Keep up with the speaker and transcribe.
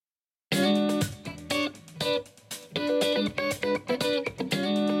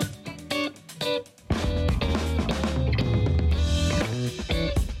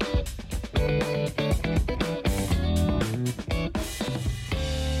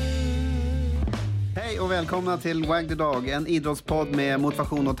Hej och välkomna till Wag the Dog, en idrottspodd med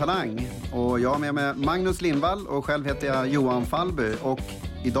motivation och talang. Och jag är med Magnus Lindvall och själv heter jag Johan Fallby. Och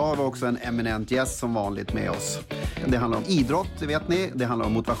idag har vi också en eminent gäst som vanligt med oss. Det handlar om idrott, det vet ni. Det handlar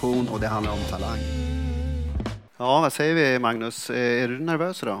om motivation och det handlar om talang. Ja, vad säger vi Magnus? Är du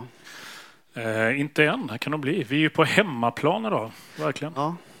nervös idag? Inte än, det kan det bli. Vi är ju på hemmaplan idag, verkligen.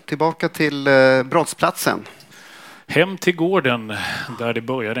 Ja, tillbaka till brottsplatsen. Hem till gården, där det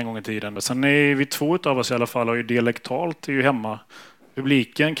började en gång i tiden. Sen är vi två av oss i alla fall, och ju dialektalt är ju hemma.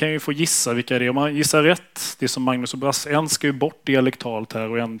 Publiken kan ju få gissa vilka det är. Om man gissar rätt, det är som Magnus och Brass, en ska ju bort dialektalt här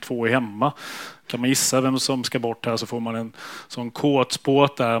och två är hemma. Kan man gissa vem som ska bort här så får man en sån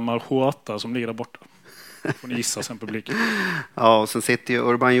kåtspåt där, marchota, som ligger där borta. Får ni gissa sen publiken. Ja, och sen sitter ju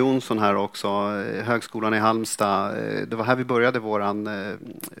Urban Jonsson här också, Högskolan i Halmstad. Det var här vi började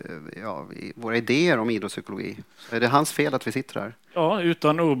våra idéer om idrottspsykologi. Så är det hans fel att vi sitter här? Ja,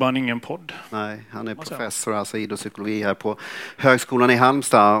 utan Urban ingen podd. Nej, han är professor alltså idrottspsykologi här på Högskolan i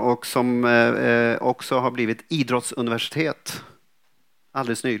Halmstad och som också har blivit idrottsuniversitet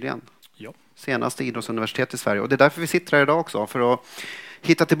alldeles nyligen. Ja. Senaste idrottsuniversitet i Sverige. Och det är därför vi sitter här idag också, för att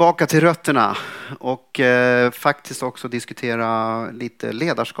hitta tillbaka till rötterna och faktiskt också diskutera lite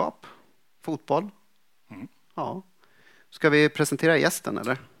ledarskap, fotboll. Mm. Ja. Ska vi presentera gästen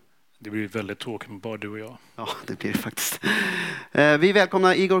eller? Det blir väldigt tråkigt med bara du och jag. Ja, det blir det faktiskt. Vi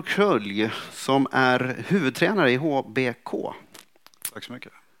välkomnar Igor Krölj som är huvudtränare i HBK. Tack så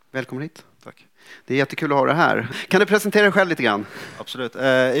mycket. Välkommen hit. Tack. Det är jättekul att ha dig här. Kan du presentera dig själv lite grann? Absolut.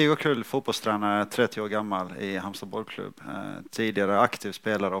 Igor Krölj, fotbollstränare, 30 år gammal i Halmstad bollklubb. Tidigare aktiv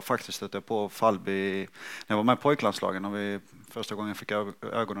spelare och faktiskt stötte på Fallby när jag var med i pojklandslagen och vi första gången fick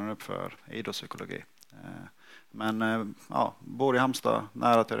ögonen upp för idrottspsykologi. Men bor i Halmstad,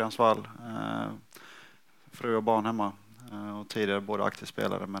 nära till Rensvall, fru och barn hemma och tidigare både aktiv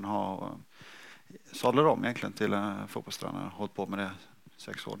spelare men har sadlat om egentligen till fotbollstränare, hållit på med det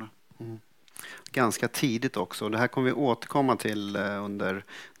 6 år nu. Mm. Ganska tidigt också. Det här kommer vi återkomma till under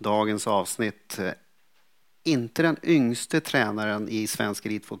dagens avsnitt. Inte den yngste tränaren i svensk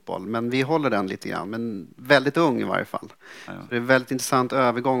elitfotboll, men vi håller den lite grann. Men väldigt ung i varje fall. Ja. Det är en väldigt intressant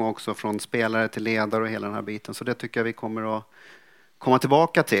övergång också från spelare till ledare och hela den här biten. Så det tycker jag vi kommer att komma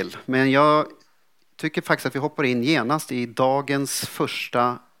tillbaka till. Men jag tycker faktiskt att vi hoppar in genast i dagens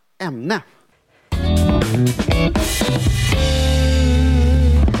första ämne.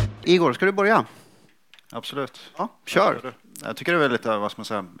 Igor, ska du börja? Absolut. Ja, kör. Jag tycker det är väldigt, vad ska man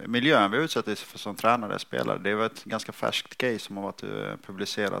säga, miljön vi utsätter för som tränare och spelare. Det är väl ett ganska färskt case som har varit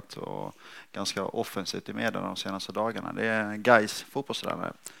publicerat och ganska offensivt i medierna de senaste dagarna. Det är Gais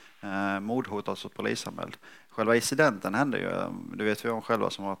fotbollstränare. Mordhot, alltså polisanmäld. Själva incidenten hände ju, det vet vi om själva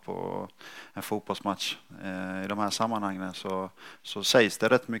som varit på en fotbollsmatch. I de här sammanhangen så sägs det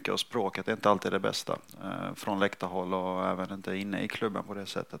rätt mycket, och språket är inte alltid det bästa från läktarhåll och även inte inne i klubben på det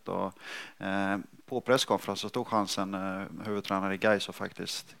sättet. Och, på presskonferensen tog chansen huvudtränare i Gais och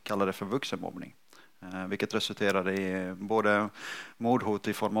faktiskt kallade det för vuxenmobbning. Vilket resulterade i både mordhot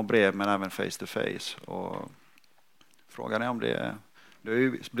i form av brev men även face to face. Och frågan är om det har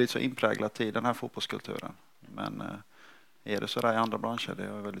ju blivit så inpräglat i den här fotbollskulturen. Men är det så där i andra branscher? Det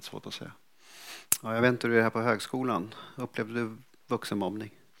är väldigt svårt att se. Ja, jag vet inte hur det är här på högskolan. Upplevde du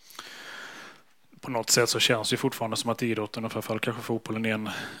vuxenmobbning? På något sätt så känns det fortfarande som att idrotten och framförallt kanske fotbollen är en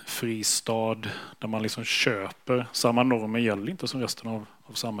fristad där man liksom köper. Samma normer gäller inte som resten av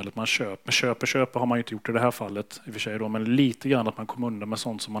samhället. Man köper har man ju inte gjort i det här fallet i och för sig då, men lite grann att man kommer undan med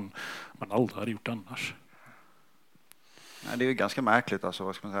sånt som man aldrig hade gjort annars. Nej, det är ju ganska märkligt alltså,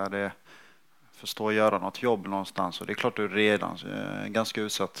 vad ska man säga, det förstå att göra något jobb någonstans och det är klart du är redan ganska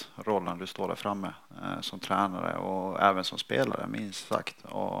utsatt rollen du står där framme som tränare och även som spelare minst sagt.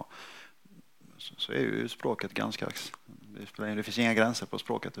 Och så är ju språket ganska, det finns inga gränser på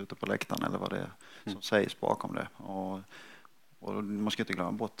språket ute på läktaren eller vad det är som sägs bakom det. Och man ska inte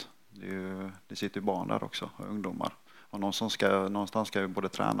glömma bort, det sitter ju barn där också, ungdomar. Och någonstans ska ju både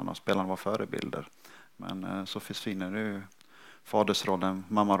tränarna och spelarna vara förebilder. Men så försvinner ju fadersrollen,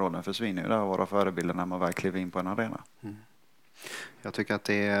 mammarollen försvinner ju där och vara förebilder när man väl kliver in på en arena. Mm. Jag tycker att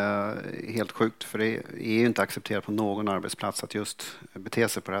det är helt sjukt, för det är ju inte accepterat på någon arbetsplats att just bete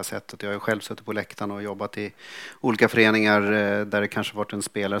sig på det här sättet. Jag har ju själv suttit på läktaren och jobbat i olika föreningar där det kanske varit en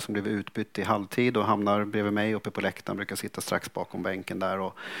spelare som blev utbytt i halvtid och hamnar bredvid mig uppe på läktaren, brukar sitta strax bakom bänken där.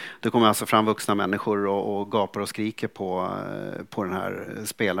 Och det kommer alltså fram vuxna människor och gapar och skriker på den här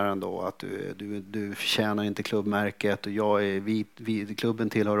spelaren då att du förtjänar inte klubbmärket och klubben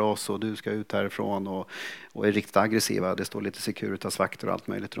tillhör oss och du ska ut härifrån och är riktigt aggressiva. Det står lite Securitas-vakter och allt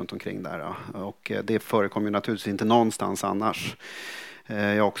möjligt runt omkring där. Och det förekommer ju naturligtvis inte någonstans annars.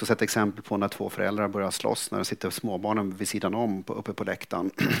 Jag har också sett exempel på när två föräldrar börjar slåss när det sitter småbarnen vid sidan om uppe på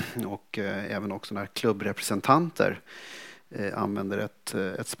läktaren. Och även också när klubbrepresentanter använder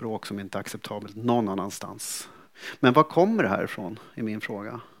ett språk som inte är acceptabelt någon annanstans. Men var kommer det här ifrån, är min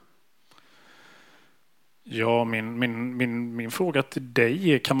fråga. Ja, min fråga till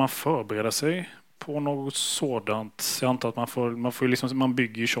dig är, kan man förbereda sig på något sådant? Jag antar att man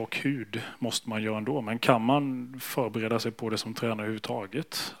bygger tjock hud, måste man göra ändå. Men kan man förbereda sig på det som tränare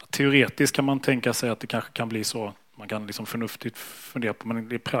överhuvudtaget? Teoretiskt kan man tänka sig att det kanske kan bli så. Man kan liksom förnuftigt fundera på, men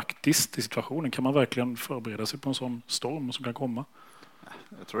det är praktiskt i situationen. Kan man verkligen förbereda sig på en sån storm som kan komma?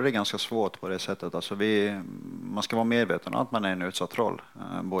 Jag tror det är ganska svårt på det sättet. Alltså man ska vara medveten om att man är en utsatt roll.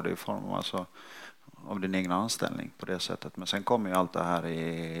 Både i form av din egna anställning på det sättet. Men sen kommer ju allt det här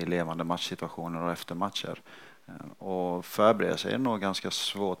i levande matchsituationer och efter matcher. Och förbereda sig är nog ganska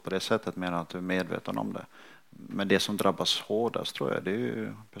svårt på det sättet, med att du är medveten om det. Men det som drabbas hårdast tror jag, det är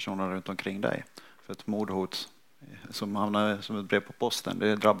ju personer runt omkring dig. För ett mordhot som hamnar som ett brev på posten,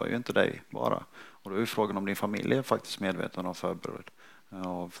 det drabbar ju inte dig bara. Och då är ju frågan om din familj är faktiskt medveten och förberedd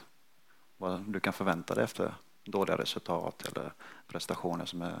av vad du kan förvänta dig efter dåliga resultat eller prestationer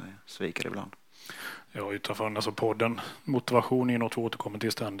som sviker ibland. Ja, utifrån alltså podden, motivation är något vi återkommer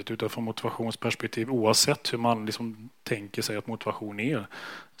till ständigt. Utifrån motivationsperspektiv, oavsett hur man liksom tänker sig att motivation är,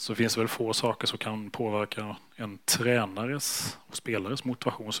 så finns det väl få saker som kan påverka en tränares och spelares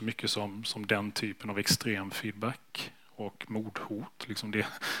motivation så mycket som den typen av extrem feedback och mordhot. Liksom det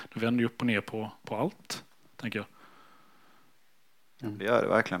vänder ju upp och ner på allt, tänker jag. Det gör det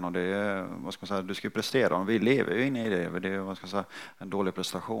verkligen, och det är, vad ska man säga, du ska ju prestera, och vi lever ju inne i det. Det är, vad ska man säga, en dålig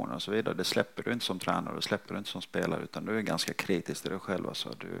prestation och så vidare. Det släpper du inte som tränare, det släpper du inte som spelare, utan du är ganska kritisk till dig själv.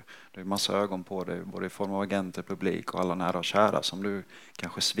 Alltså, du har massa ögon på dig, både i form av agenter, publik och alla nära och kära som du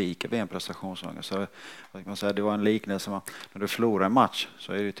kanske sviker vid en prestationsångest. Så, vad ska man säga, det var en liknelse, när du förlorar en match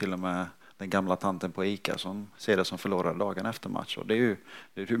så är det ju till och med den gamla tanten på ICA som ser det som förlorade dagen efter match. Och det är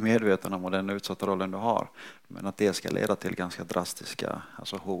du medveten om, och den utsatta rollen du har. Men att det ska leda till ganska drastiska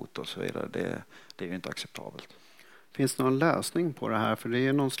hot och så vidare, det är ju inte acceptabelt. Finns det någon lösning på det här? För det är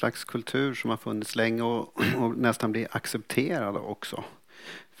ju någon slags kultur som har funnits länge och nästan blir accepterad också.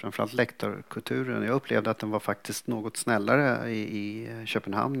 Framförallt läktarkulturen. Jag upplevde att den var faktiskt något snällare i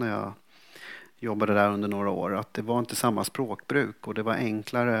Köpenhamn när jag jobbade där under några år, att det var inte samma språkbruk och det var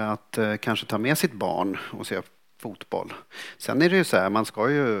enklare att kanske ta med sitt barn och se fotboll. Sen är det ju så här, man ska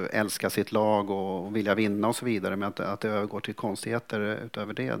ju älska sitt lag och vilja vinna och så vidare, men att det övergår till konstigheter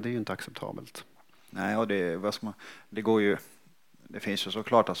utöver det är ju inte acceptabelt. Nej, och det går ju, det finns ju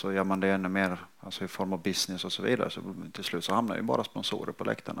såklart, gör man det ännu mer i form av business och så vidare, så till slut så hamnar ju bara sponsorer på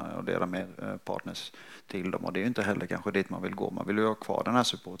läktarna och deras med partners till dem, och det är ju inte heller kanske dit man vill gå. Man vill ju ha kvar den här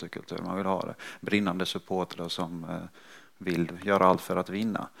supporterkulturen, man vill ha det brinnande supportrar som vill göra allt för att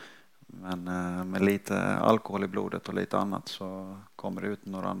vinna. Men med lite alkohol i blodet och lite annat så kommer det ut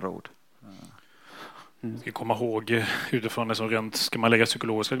några andra ord. Ska komma ihåg, utifrån det som rent, ska man lägga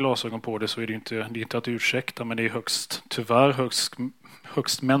psykologiska glasögon på det, så är det är inte att ursäkta, men det är tyvärr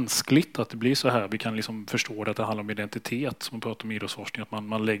högst mänskligt att det blir så här. Vi kan liksom förstå att det handlar om identitet, som man pratar om idrottsforskning, att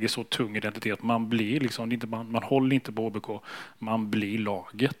man lägger så tung identitet. Man blir liksom, man håller inte på HBK, man blir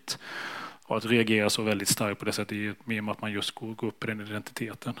laget. Och att reagera så väldigt starkt på det sättet är med att man just går upp i den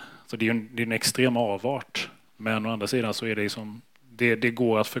identiteten. Så det är en extrem avart. Men å andra sidan så är det som det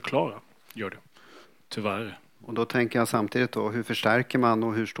går att förklara, gör det. Tyvärr. Och då tänker jag samtidigt då, hur förstärker man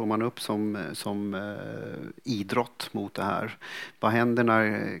och hur står man upp som idrott mot det här? Vad händer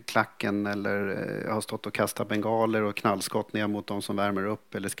när klacken eller har stått och kastat bengaler och knallskott ner mot de som värmer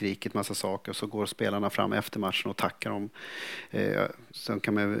upp eller skrikit massa saker, så går spelarna fram efter matchen och tackar dem. Sen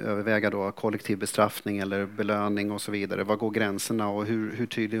kan man överväga då kollektiv bestraffning eller belöning och så vidare. Vad går gränserna och hur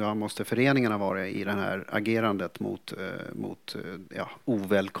tydliga måste föreningarna vara i det här agerandet mot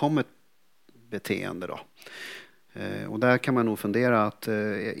ovälkommet beteende då. Och där kan man nog fundera att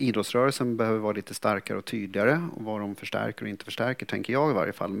idrottsrörelsen behöver vara lite starkare och tydligare, och vad de förstärker och inte förstärker, tänker jag i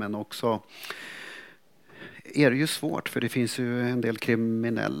varje fall. Men också är det ju svårt, för det finns ju en del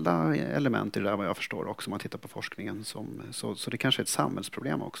kriminella element i det där, vad jag förstår också, om man tittar på forskningen. Så det kanske är ett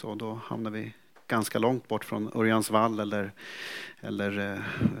samhällsproblem också, och då hamnar vi ganska långt bort från Örjansvall eller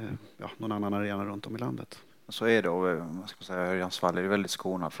någon annan arena runt om i landet. Så är det, och Örjansvall är väldigt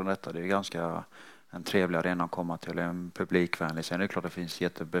skonad från detta. Det är ganska en trevlig arena att komma till, en publikvänlig. Sen är det klart att det finns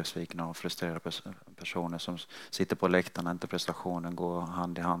jättebesvikna och frustrerade personer som sitter på läktarna, inte prestationen går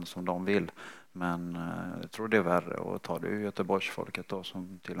hand i hand som de vill. Men jag tror det är värre, och tar du Göteborgsfolket då,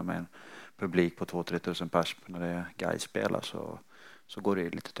 som till och med en publik på 2-3 tusen pers när det är Gais spelar, så så går det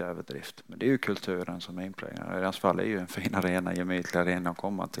lite till överdrift. Men det är ju kulturen som är inpräglad. I deras fall är ju en fin arena, gemytlig arena att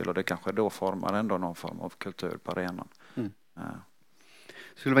komma till, och det kanske då formar ändå någon form av kultur på arenan.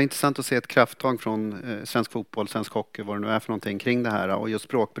 Det skulle vara intressant att se ett krafttag från svensk fotboll, svensk hockey, vad det nu är för någonting kring det här och just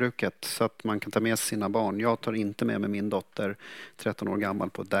språkbruket så att man kan ta med sina barn. Jag tar inte med mig min dotter 13 år gammal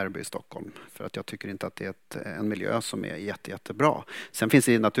på ett derby i Stockholm för att jag tycker inte att det är en miljö som är jättebra. Sen finns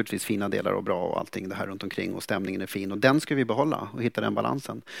det naturligtvis fina delar och bra och allting det här runt omkring och stämningen är fin och den ska vi behålla och hitta den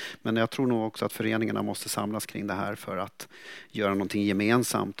balansen. Men jag tror nog också att föreningarna måste samlas kring det här för att göra någonting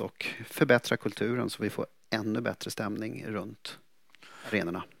gemensamt och förbättra kulturen så vi får ännu bättre stämning runt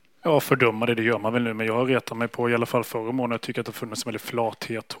arenorna. Ja, fördöma det gör man väl nu, men jag har retat mig på i alla fall förra månaden. Jag tycker att det funnits en väldigt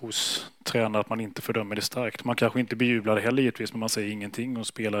flathet hos tränare att man inte fördömer det starkt. Man kanske inte bejublar det heller givetvis, men man säger ingenting och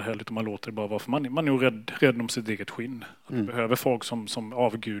spelar heller utan man låter det bara vara. För man är nog rädd om sitt eget skinn. Att vi behöver folk som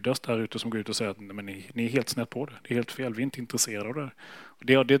avgudas där ute som går ut och säger att men ni är helt snett på det. Det är helt fel, vi är inte intresserade av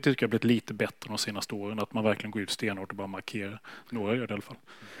det. Det tycker jag har blivit lite bättre de senaste åren, att man verkligen går ut stenhårt och bara markerar. Några gör det i alla fall.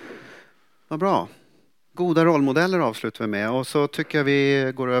 Vad bra. Goda rollmodeller avslutar vi med och så tycker jag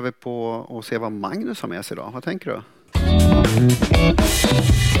vi går över på att se vad Magnus har med sig idag. Vad tänker du?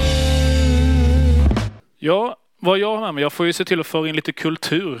 Ja, vad jag har med mig, jag får ju se till att föra in lite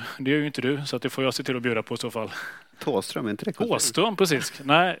kultur. Det gör ju inte du, så att det får jag se till att bjuda på i så fall. Thåström, inte det? Thåström, precis.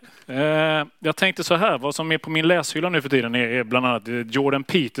 Nej, jag tänkte så här, vad som är på min läshylla nu för tiden är bland annat Jordan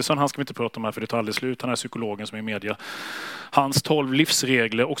Peterson, han ska vi inte prata om här för det tar aldrig slut, han är psykologen som är i media. Hans 12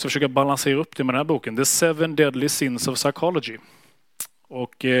 livsregler, också försöka balansera upp det med den här boken, The 7 Deadly Sins of Psychology.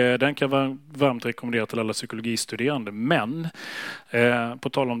 Och den kan jag varmt rekommendera till alla psykologistuderande. Men på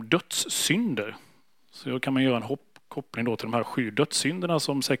tal om dödssynder så kan man göra en koppling då till de här 7 dödssynderna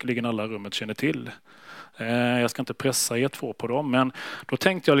som säkerligen alla i rummet känner till. Jag ska inte pressa er 2 på dem, men då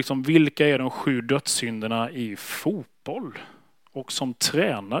tänkte jag liksom, vilka är de 7 dödssynderna i fotboll och som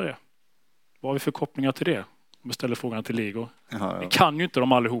tränare? Vad har vi för kopplingar till det? Om vi ställer frågan till Ligor. Vi kan ju inte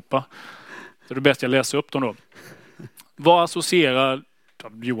dem allihopa. Så det är bäst jag läser upp dem då. Vad associerar,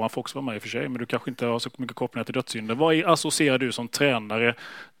 Johan får också vara med i och för sig, men du kanske inte har så mycket kopplingar till dödssynder. Vad associerar du som tränare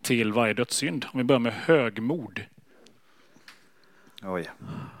till varje dödssynd? Om vi börjar med högmod. Oj.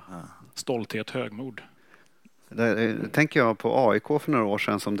 Stolthet, högmod. Där tänker jag på AIK för några år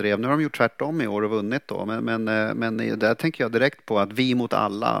sedan som drev. Nu har de gjort tvärtom i år och vunnit då. Men där tänker jag direkt på att vi mot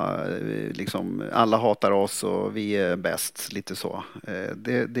alla, liksom, alla hatar oss och vi är bäst, lite så.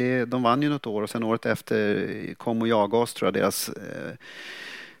 De vann ju något år och sen året efter kom och jaga oss, tror jag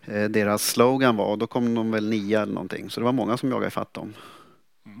deras slogan var. Och då kom de väl 9 eller någonting. Så det var många som jagade ifatt dem.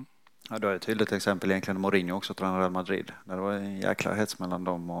 Ja, då är ett tydligt exempel egentligen Mourinho också tränade Real Madrid. Där det var en jäkla hets mellan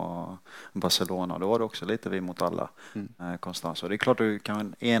dem och Barcelona. Då var det också lite vi mot alla konstant. Så det är klart du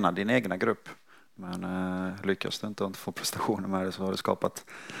kan ena din egna grupp. Men lyckas du inte få prestationer med det så har det skapat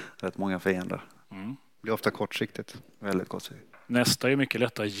rätt många fiender. Det blir ofta kortsiktigt. Väldigt kortsiktigt. Nästa är mycket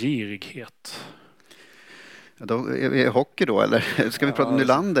lättare, girighet. Ja, då, är hockey då eller? Ska vi prata om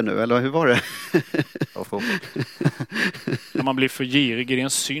Nylander nu eller hur var det? När man blir för girig är det en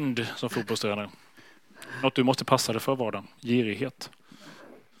synd som fotbollstränare. Något du måste passa dig för vardagen. Girighet.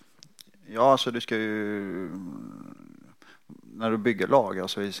 Ja, så du ska ju... När du bygger lag,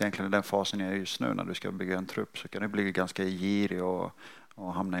 alltså egentligen i den fasen jag är just nu, när du ska bygga en trupp så kan du bli ganska girig och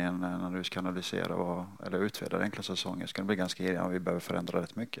hamna i när du ska analysera eller utvärda enkla säsonger så kan du bli ganska girig. Vi behöver förändra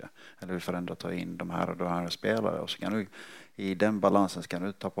rätt mycket. Eller vi förändrar ta in de här spelare och så kan du i den balansen ska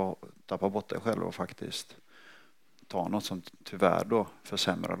du tappa bort dig själv och faktiskt ta något som tyvärr då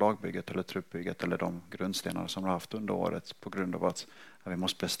försämrar lagbygget eller truppbygget eller de grundstenar som du har haft under året på grund av att vi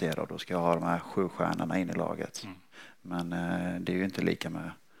måste prestera och då ska jag ha de här 7 stjärnorna in i laget. Men det är ju inte lika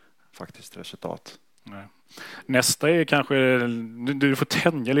med faktiskt resultat. Nej. Nästa är kanske, du får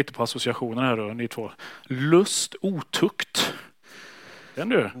tänja lite på associationen här då, ni 2. Lust, otukt. Den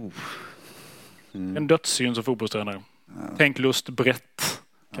du. En dödssyn som fotbollstränare. Tänk lust brett.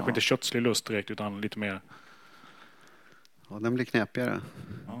 Kanske inte kötslig lust direkt utan lite mer. Ja, den blir knepigare.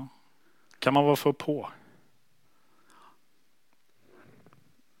 Ja. Kan man vara för på?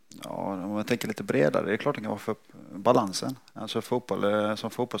 Ja, om man tänker lite bredare, det är klart det kan vara för balansen. Alltså fotboll,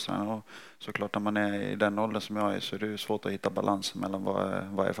 som fotbollstränare och såklart när man är i den åldern som jag är så är det ju svårt att hitta balansen mellan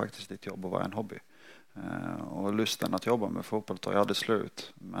vad är faktiskt ditt jobb och vad är en hobby. Och lusten att jobba med fotboll tar ju aldrig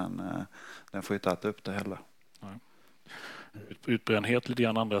slut, men den får ju inte äta upp det heller. Nej. Utbrändhet lite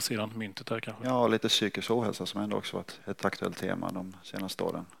grann andra sidan myntet här kanske? Ja, lite psykisk ohälsa som ändå också varit ett aktuellt tema de senaste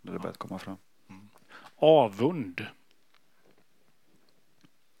åren där det börjat komma fram. Avund.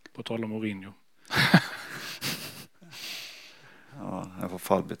 På tal om Mourinho. Ja, jag får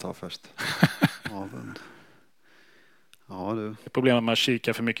Falby ta först. Avund. Ja, du. Det är problemet med att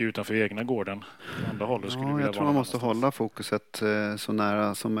kika för mycket utanför egna gården. Andra hållet skulle vilja Jag tror vara man måste någonstans. hålla fokuset så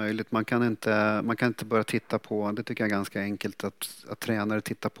nära som möjligt. Man kan inte börja titta på, det tycker jag är ganska enkelt, att tränare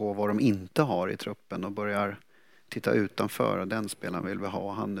tittar på vad de inte har i truppen och börjar titta utanför. Den spelaren vill vi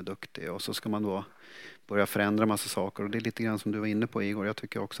ha, han är duktig. Och så ska man då börja förändra massa saker. Och det är lite grann som du var inne på, Igor. Jag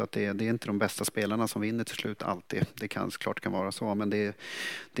tycker också att det är inte de bästa spelarna som vinner till slut alltid. Det kan såklart vara så, men det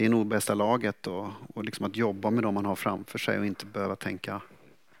är nog bästa laget och liksom att jobba med dem man har framför sig och inte behöva tänka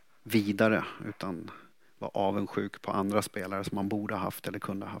vidare utan vara avundsjuk på andra spelare som man borde ha haft eller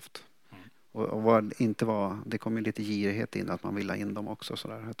kunde ha haft. Det kommer lite girighet in, att man vill ha in dem också.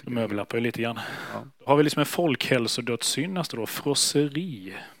 Sådär. De överlappar ju lite grann. Ja. Då har vi liksom en folkhälsodödssyn nästa då,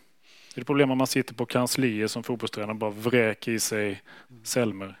 frosseri. Det är ett problem om man sitter på kanslier som fotbollstränare och bara vräker i sig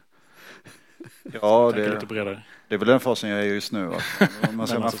selmer. Ja, Tänker lite bredare. det är väl den fasen jag är just nu.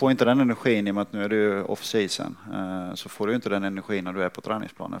 Man får inte den energin i och med att nu är det off-season. Så får du inte den energin när du är på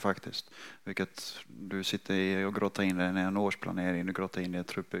träningsplanen faktiskt. Vilket du sitter i och grottar in dig i en årsplanering, du grottar in i ett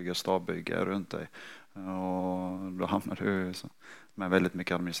truppbygge, stabbygge runt dig. Och då hamnar du med väldigt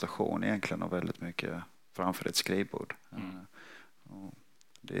mycket administration egentligen och väldigt mycket framför ett skrivbord. Och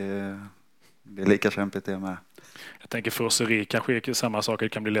det är lika kämpigt det med. Jag tänker frosseri kanske är samma sak. Det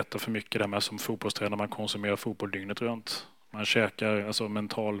kan bli lätt och för mycket där med som fotbollstränare. Man konsumerar fotboll dygnet runt. Man käkar alltså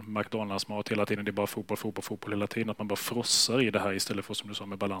mental McDonalds-mat hela tiden. Det är bara fotboll hela tiden. Att man bara frossar i det här istället för som du sa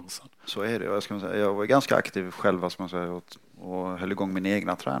med balansen. Så är det. Jag var ganska aktiv själv och höll igång min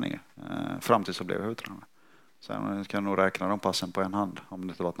egna träning fram tills jag blev huvudtränare. Sen kan jag nog räkna de passen på en hand om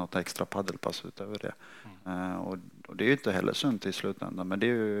det inte varit något extra paddelpass utöver det. Och det är ju inte heller sunt i slutändan, men det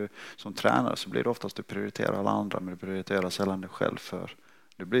är ju som tränare så blir det oftast du prioriterar alla andra men du prioriterar sällan dig själv, för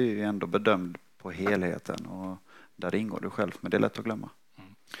du blir ju ändå bedömd på helheten och där ingår du själv, men det är lätt att glömma.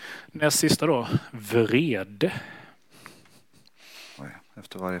 Näst sista då, vrede.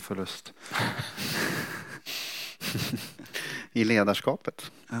 Efter varje förlust. I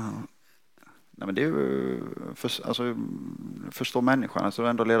ledarskapet. Ja. Nej, men det är ju förstå människan. Alltså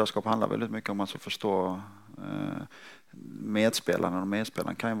ändå ledarskap handlar väldigt mycket om att förstå medspelarna. Och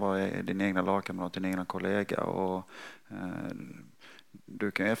medspelaren kan ju vara din egna lagkamrat, din egna kollega. Och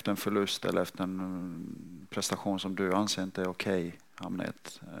du kan ju efter en förlust eller efter en prestation som du anser inte är okej hamna i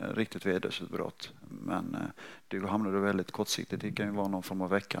ett riktigt vedersutbrott. Men du hamnar väldigt kortsiktigt. Det kan ju vara någon form av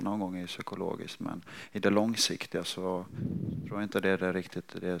vecka någon gång i psykologiskt. Men i det långsiktiga så tror jag inte det är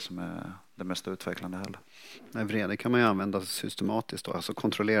riktigt det som är det mest utvecklande heller. Nej, vrede kan man ju använda systematiskt då, alltså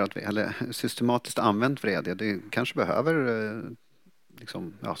kontrollerat eller systematiskt använt vrede. Det kanske behöver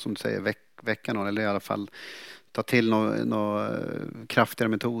liksom, ja, som du säger väcka någon, eller i alla fall ta till några kraftigare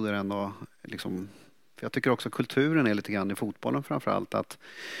metoder än att liksom. För jag tycker också kulturen är lite grann i fotbollen framförallt att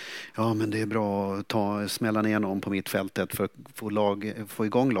ja, men det är bra att smälla ner någon på mittfältet för att få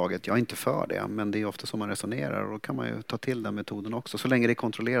igång laget. Jag är inte för det, men det är ofta som man resonerar och då kan man ju ta till den metoden också så länge det är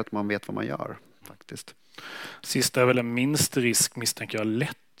kontrollerat och man vet vad man gör faktiskt. Sista är väl en minst risk, misstänker jag,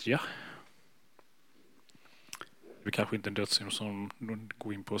 lättja. Det är kanske inte en dödssyn som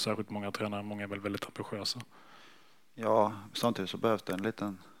går in på särskilt många tränare. Många är väl väldigt ambitiösa. Ja, samtidigt så behövs det en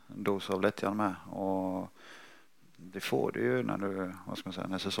liten dos av lättjan med. Och det får du ju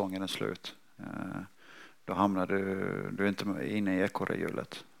när säsongen är slut. Då hamnar du är inte inne i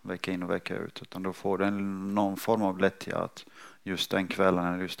ekorrehjulet vecka in och vecka ut. Utan då får du någon form av lättja att just den kvällen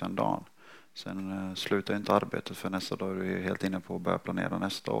eller just den dagen. Sen slutar inte arbetet för nästa dag. Du är helt inne på att börja planera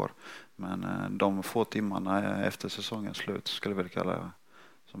nästa år. Men de få timmarna efter säsongens slut skulle vi kalla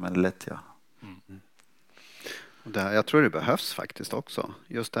som en lättja. Jag tror det behövs faktiskt också.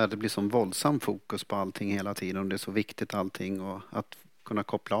 Just där det blir som våldsam fokus på allting hela tiden och det är så viktigt allting och att kunna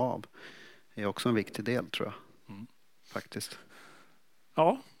koppla av är också en viktig del tror jag. Faktiskt.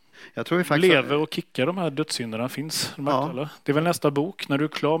 Ja. Jag tror vi faktiskt lever och kickar de här dödssynderna finns. Det är väl nästa bok. När du är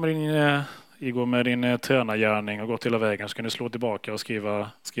klar med din tränargärning och gått hela vägen så kan du slå tillbaka och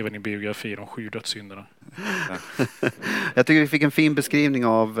skriva din biografi de 7 dödssynderna. Jag tycker vi fick en fin beskrivning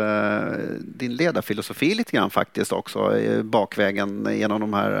av din ledarfilosofi lite grann faktiskt också bakvägen genom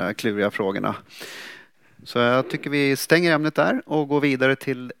de här kluriga frågorna. Så jag tycker vi stänger ämnet där och går vidare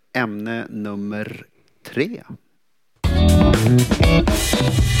till ämne nummer 3.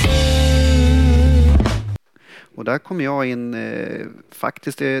 Och där kommer jag in,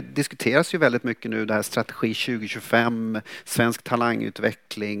 faktiskt det diskuteras ju väldigt mycket nu det här strategi 2025, svensk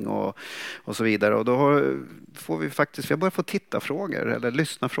talangutveckling och så vidare. Och då får vi har börjat få tittarfrågor, eller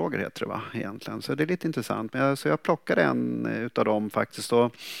lyssnarfrågor heter det va egentligen. Så det är lite intressant. Så jag plockade en utav dem faktiskt.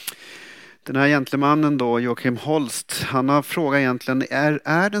 Och Den här gentlemannen då, Joachim Holst, han har frågat egentligen,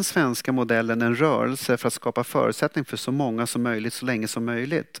 är den svenska modellen en rörelse för att skapa förutsättning för så många som möjligt så länge som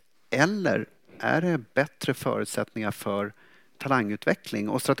möjligt? Eller är det bättre förutsättningar för talangutveckling?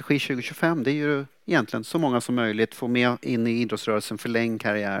 Och strategi 2025, det är ju egentligen så många som möjligt, få med in i idrottsrörelsen, förläng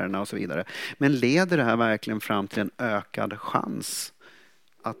karriärerna och så vidare. Men leder det här verkligen fram till en ökad chans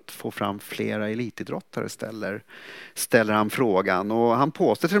att få fram flera elitidrottare, ställer han frågan. Och han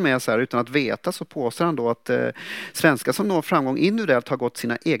påstår till och med så här, utan att veta så påstår han då att svenskar som når framgång individuellt har gått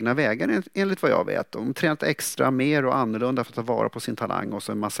sina egna vägar enligt vad jag vet. De tränat extra, mer och annorlunda för att ta vara på sin talang, och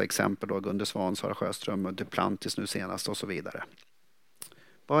så en massa exempel då, Gunde Svan, Sara Sjöström och Duplantis nu senast och så vidare.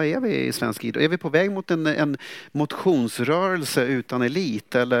 Vad är vi i svensk idrott? Är vi på väg mot en motionsrörelse utan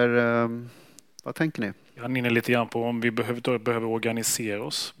elit, eller vad tänker ni? Jag är inne lite grann på om vi behöver organisera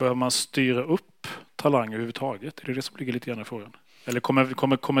oss. Behöver man styra upp talang överhuvudtaget? Är det som ligger lite grann i frågan? Eller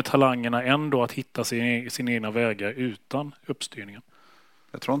kommer talangerna ändå att hitta sina egna vägar utan uppstyrningen?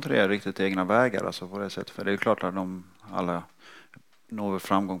 Jag tror inte det är riktigt egna vägar alltså på det sättet. För det är klart att de alla når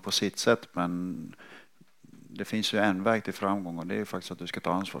framgång på sitt sätt, men det finns ju en väg till framgång, och det är faktiskt att du ska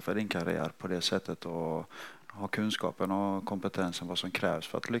ta ansvar för din karriär på det sättet och ha kunskapen och kompetensen vad som krävs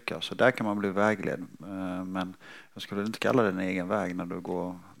för att lyckas. Så där kan man bli vägledd. Men jag skulle inte kalla det en egen väg när du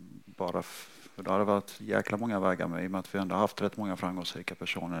går bara... För det har varit jäkla många vägar med, i och med att vi ändå haft rätt många framgångsrika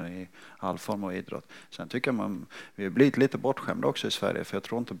personer i all form av idrott. Sen tycker man vi har blivit lite bortskämda också i Sverige, för jag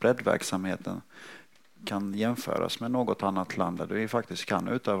tror inte breddverksamheten kan jämföras med något annat land där du faktiskt kan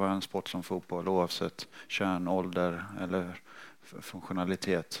utöva en sport som fotboll oavsett kön, ålder eller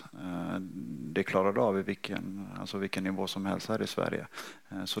funktionalitet. Det klarar du av i vilken nivå som helst här i Sverige.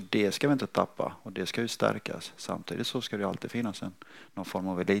 Så det ska vi inte tappa, och det ska ju stärkas. Samtidigt så ska det alltid finnas någon form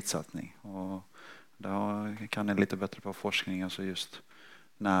av elitsatsning. Och där kan ni lite bättre på forskning, alltså just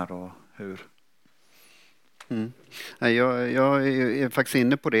när och hur. Mm. Jag är faktiskt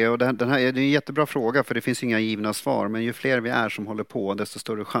inne på det, och det är en jättebra fråga, för det finns inga givna svar, men ju fler vi är som håller på, desto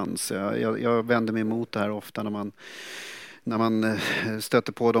större chans. Jag vänder mig emot det här ofta när man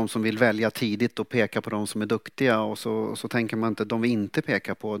stöter på de som vill välja tidigt och peka på de som är duktiga, och så tänker man inte att de vi inte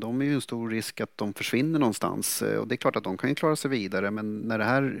pekar på, de är ju en stor risk att de försvinner någonstans, och det är klart att de kan ju klara sig vidare, men när det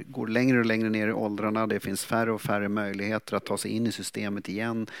här går längre och längre ner i åldrarna, det finns färre och färre möjligheter att ta sig in i systemet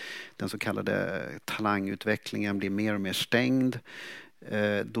igen, den så kallade talangutvecklingen blir mer och mer stängd,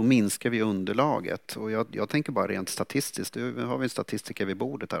 då minskar vi underlaget. Och jag tänker bara rent statistiskt, nu har vi en statistiker vid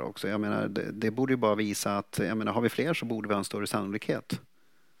bordet här också. Jag menar, det borde ju bara visa att har vi fler så borde vi ha en större sannolikhet.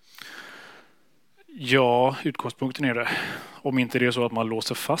 Ja, utgångspunkten är det. Om inte det är så att man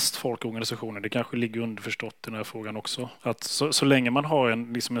låser fast folk i organisationer, det kanske ligger underförstått i den här frågan också. Att så länge man har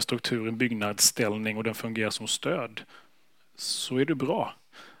en struktur, en byggnadsställning och den fungerar som stöd, så är det bra.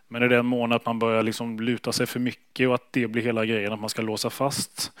 Men är det en månad att man börjar luta sig för mycket och att det blir hela grejen, att man ska låsa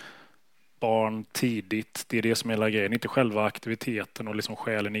fast barn tidigt, det är det som är hela grejen. Inte själva aktiviteten och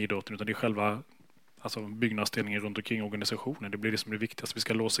själen i idrotten, utan det är själva byggnadsställningen runt omkring organisationen. Det blir det som är det viktigaste. Vi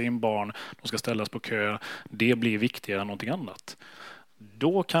ska låsa in barn, de ska ställas på kö. Det blir viktigare än någonting annat.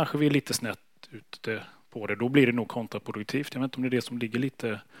 Då kanske vi är lite snett ute på det. Då blir det nog kontraproduktivt. Jag vet inte om det är det som ligger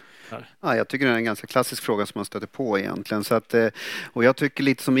lite... Ja, jag tycker det är en ganska klassisk fråga som man stöter på egentligen. Så att, och jag tycker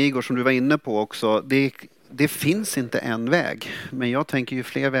lite som Igor, som du var inne på också, det finns inte en väg. Men jag tänker ju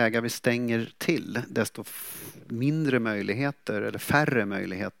fler vägar vi stänger till, desto mindre möjligheter eller färre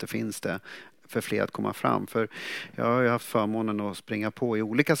möjligheter finns det för fler att komma fram. För jag har ju haft förmånen att springa på i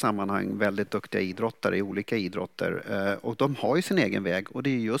olika sammanhang väldigt duktiga idrottare i olika idrotter, och de har ju sin egen väg, och det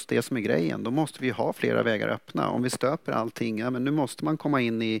är just det som är grejen. Då måste vi ha flera vägar öppna. Om vi stöper allting, men nu måste man komma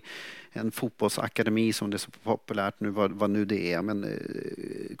in i en fotbollsakademi som det är så populärt nu, vad nu det är, men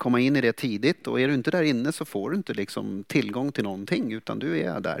komma in i det tidigt, och är du inte där inne så får du inte tillgång till någonting, utan du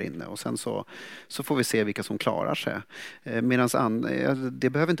är där inne, och sen så får vi se vilka som klarar sig. Medan det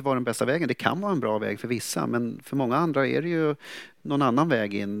behöver inte vara den bästa vägen, det kan vara en bra väg för vissa, men för många andra är det ju någon annan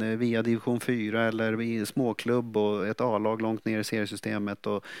väg in, via division 4 eller i småklubb och ett A-lag långt ner i seriesystemet,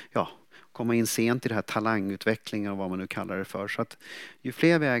 och komma in sent i det här talangutvecklingen och vad man nu kallar det för. Så att ju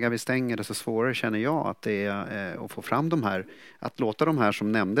fler vägar vi stänger, desto svårare känner jag att det är att få fram de här, att låta de här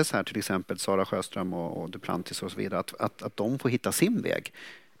som nämndes här, till exempel Sara Sjöström och Duplantis och så vidare, att de får hitta sin väg.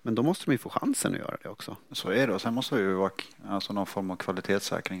 Men då måste de ju få chansen att göra det också. Så är det, och sen måste det ju vara någon form av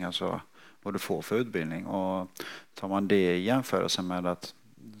kvalitetssäkring, alltså vad du får för utbildning, och tar man det i jämförelse med att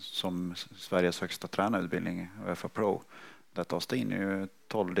som Sveriges högsta tränarutbildning, UEFA Pro, där tas det in ju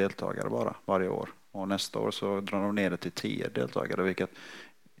 12 deltagare bara varje år, och nästa år så drar de ner det till 10 deltagare, vilket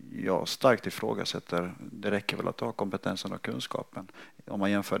jag starkt ifrågasätter. Det räcker väl att ha kompetensen och kunskapen. Om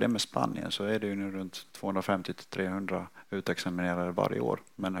man jämför det med Spanien så är det ju nu runt 250-300 utexaminerade varje år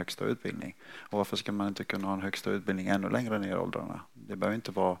med en högsta utbildning. Och varför ska man inte kunna ha en högsta utbildning ännu längre ner i åldrarna? Det behöver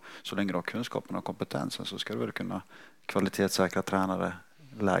inte vara så länge du har kunskapen och kompetensen, så ska du väl kunna kvalitetssäkra tränare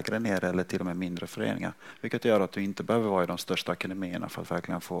lägre ner eller till och med mindre föreningar. Vilket gör att du inte behöver vara i de största akademierna för att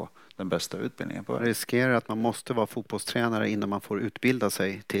verkligen få den bästa utbildningen på det. Riskerar att man måste vara fotbollstränare innan man får utbilda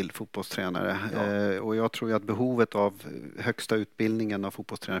sig till fotbollstränare. Ja. Och jag tror ju att behovet av högsta utbildningen av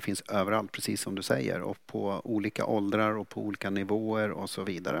fotbollstränare finns överallt, precis som du säger. Och på olika åldrar och på olika nivåer och så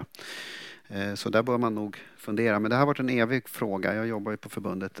vidare. Så där bör man nog fundera. Men det har varit en evig fråga. Jag jobbar ju på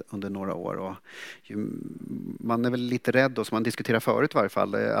förbundet under några år. Och man är väl lite rädd, och som man diskuterar förut i varje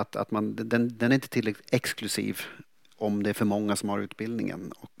fall, att den är inte tillräckligt exklusiv om det är för många som har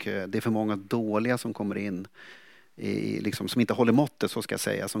utbildningen. Och det är för många dåliga som kommer in, liksom, som inte håller måttet, så ska jag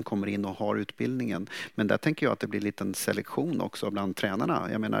säga, som kommer in och har utbildningen. Men där tänker jag att det blir en liten selektion också bland tränarna.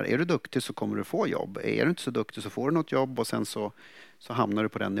 Jag menar, är du duktig så kommer du få jobb. Är du inte så duktig så får du något jobb, och sen så hamnar du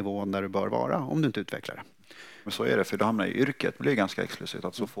på den nivån där du bör vara om du inte utvecklar det. Men så är det, för du hamnar i yrket. Det blir ganska exklusivt.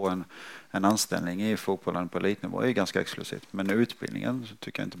 Att så få en anställning i fotbollen på elitnivå är ganska exklusivt. Men utbildningen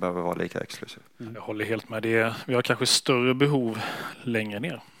tycker jag inte behöver vara lika exklusiv. Jag håller helt med det. Vi har kanske större behov längre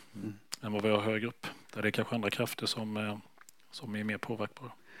ner än vad vi har högre upp. Där det är kanske andra krafter som är mer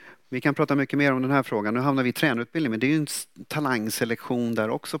påverkbara. Vi kan prata mycket mer om den här frågan. Nu hamnar vi i tränarutbildning, men det är ju en talangselektion där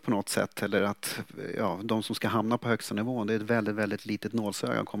också på något sätt. Eller att de som ska hamna på högsta nivån, det är ett väldigt, väldigt litet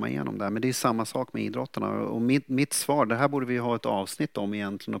nålsöga att komma igenom där. Men det är samma sak med idrottarna. Och mitt svar, det här borde vi ha ett avsnitt om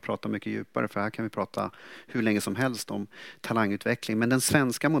egentligen och prata mycket djupare. För här kan vi prata hur länge som helst om talangutveckling. Men den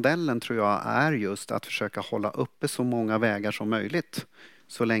svenska modellen tror jag är just att försöka hålla uppe så många vägar som möjligt.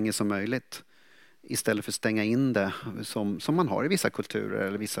 Så länge som möjligt. Istället för att stänga in det som man har i vissa kulturer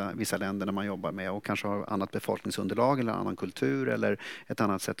eller vissa länder när man jobbar med och kanske har annat befolkningsunderlag eller annan kultur eller ett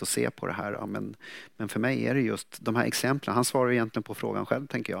annat sätt att se på det här. Ja, men för mig är det just de här exemplen. Han svarar egentligen på frågan själv,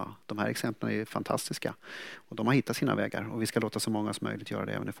 tänker jag. De här exemplen är fantastiska och de har hittat sina vägar och vi ska låta så många som möjligt göra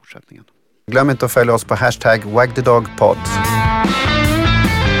det även i fortsättningen. Glöm inte att följa oss på #WagTheDogPod.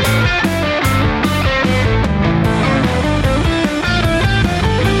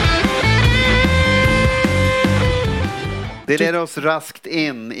 Det leder oss raskt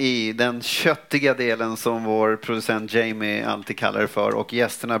in i den köttiga delen som vår producent Jamie alltid kallar det för, och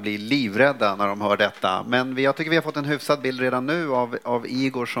gästerna blir livrädda när de hör detta. Men jag tycker vi har fått en hyfsad bild redan nu av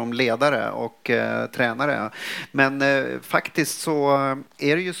Igor som ledare och tränare. Men faktiskt så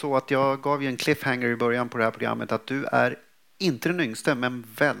är det ju så att jag gav ju en cliffhanger i början på det här programmet att du är inte den yngste, men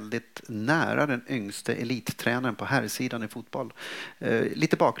väldigt nära den yngste elittränaren på herrsidan i fotboll.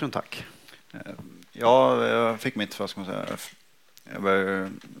 Lite bakgrund, tack. Ja, jag fick mitt, vad ska man säga,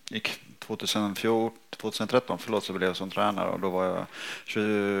 gick 2013 så blev jag som tränare och då var jag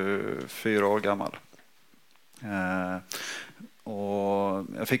 24 år gammal. Och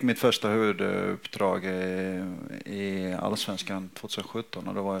jag fick mitt första huvuduppdrag i Allsvenskan 2017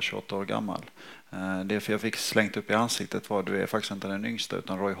 och då var jag 28 år gammal. Det för jag fick slängt upp i ansiktet var du är faktiskt inte den yngsta,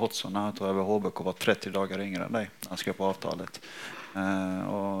 utan Roy Hodgson när han tog över HBK var 30 dagar yngre än dig när han skrev på avtalet.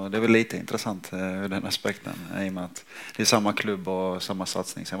 Och det är väl lite intressant ur den aspekten i och med att det är samma klubb och samma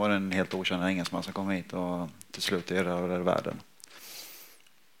satsning. Sen var det en helt okänd engelsman som kom hit och till slut erövrade världen.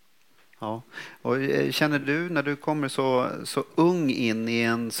 Ja, och känner du när du kommer så ung in i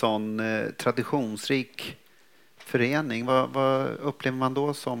en sån traditionsrik förening, vad upplever man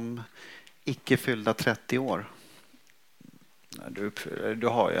då som icke fyllda 30 år? Du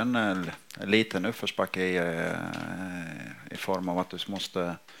har ju en liten uppförsbacke i form av att du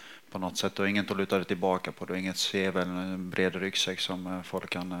måste på något sätt, du har inget att luta dig tillbaka på, du har inget CV eller en bred ryggsäck som folk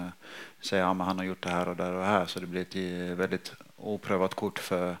kan säga att han har gjort det här och där och här, så det blir ett väldigt oprövat kort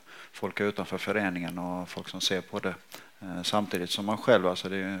för folk utanför föreningen och folk som ser på det. Samtidigt som man själv,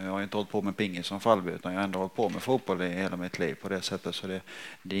 alltså jag har inte hållit på med pingis som Falby utan jag har ändå hållit på med fotboll i hela mitt liv på det sättet, så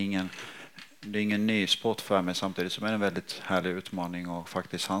det är ingen ny sport för mig, samtidigt som är det en väldigt härlig utmaning och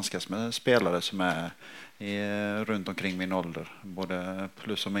faktiskt handskas med spelare som är runt omkring min ålder, både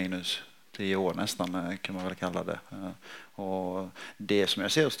plus och minus 10 år nästan kan man väl kalla det. Och det som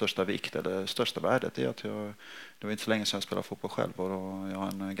jag ser största vikt eller största värdet är att det var inte så länge sedan jag spelade fotboll själv och jag har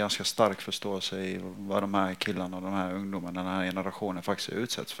en ganska stark förståelse i vad de här killarna och de här ungdomarna, den här generationen faktiskt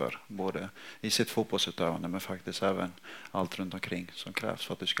utsätts för, både i sitt fotbollsutövande men faktiskt även allt runt omkring som krävs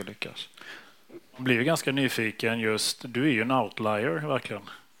för att det ska lyckas. Man blir ju ganska nyfiken just, du är ju en outlier verkligen.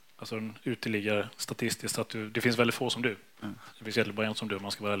 Alltså en uteliggare statistiskt, att det finns väldigt få som du. Det finns egentligen bara en som du om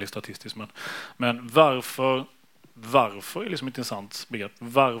man ska vara ärlig statistiskt. Men varför Varför är liksom ett intressant begrepp.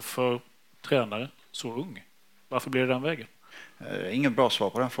 Varför tränare så ung? Varför blir det den vägen? Ingen bra svar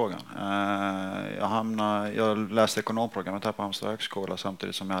på den frågan. Jag läste ekonomprogrammet här på Halmstad högskola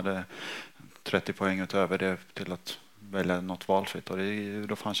samtidigt som jag hade 30 poäng utöver det till att välja något valfritt. Och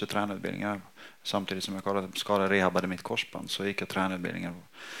då fanns ju tränarutbildningar. Samtidigt som jag rehabade mitt korsband så gick jag tränarutbildningen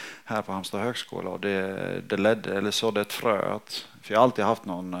här på Halmstad högskola. Och det ledde, eller så det ett frö. För jag har alltid haft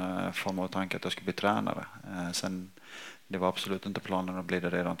någon form av tanke att jag skulle bli tränare. Sen det var absolut inte planen att bli det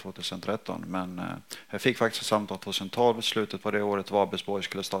redan 2013. Men jag fick faktiskt samtal 2012. Slutet på det året var Varbergsborg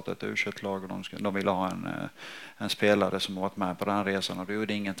skulle starta ett U21-lag. Och de ville ha en spelare som har varit med på den resan. Och det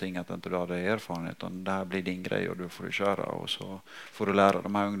gjorde ingenting att inte du hade erfarenhet. Och det här blir din grej och du får du köra. Och så får du lära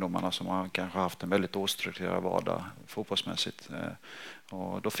de här ungdomarna som har kanske haft en väldigt ostrukturerad vardag fotbollsmässigt.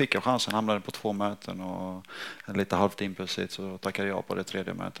 Och då fick jag chansen, hamnade på 2 möten och lite halvt impulsivt så tackade jag på det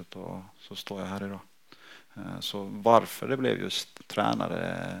 3:e mötet och så står jag här idag. Så varför det blev just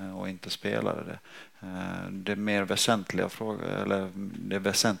tränare och inte spelare, det mer väsentliga eller det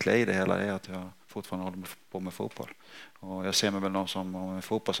väsentliga i det hela är att jag fortfarande håller på med fotboll. Och jag ser mig väl som en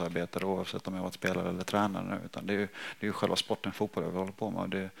fotbollsarbetare oavsett om jag varit spelare eller tränare nu, utan det är ju själva sporten fotboll jag håller på med och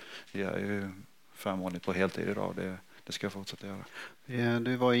det är ju förmånligt på heltid idag. Det ska jag fortsätta göra.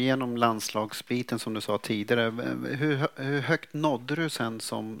 Du var igenom landslagsbiten som du sa tidigare. Hur högt nådde du sen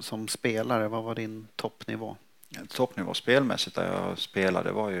som spelare? Vad var din toppnivå? Toppnivå spelmässigt där jag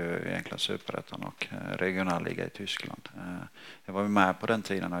spelade var ju egentligen Superettan och regionalliga i Tyskland. Jag var med på den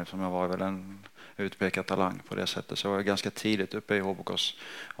tiden eftersom jag var väl en utpekad talang på det sättet. Så jag var ganska tidigt uppe i HBKs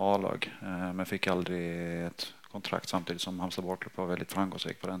A-lag men fick aldrig ett kontrakt samtidigt som Halmstad Bollklubb var väldigt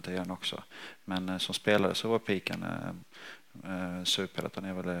framgångsrik på den tiden också. Men som spelare så var piken Superettan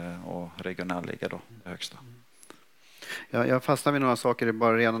är väl och regionalliga då det högsta. Jag fastnar vid några saker i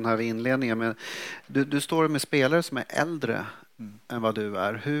bara redan här vid inledningen. Men du står med spelare som är äldre än vad du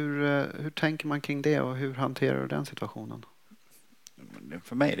är. Hur tänker man kring det och hur hanterar du den situationen?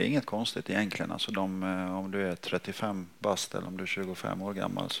 För mig är det inget konstigt egentligen. Alltså om du är 35 bast eller om du är 25 år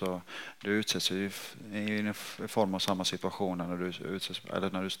gammal så du utsätts ju i en form av samma situation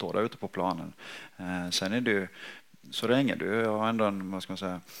när du står där ute på planen. Sen är du så länge du har ändå vad ska man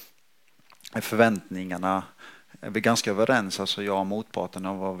säga, förväntningarna är vi ganska överens, alltså jag och motparten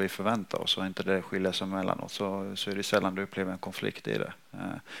av vad vi förväntar oss och inte det skiljer sig mellan oss så är det sällan du upplever en konflikt i det.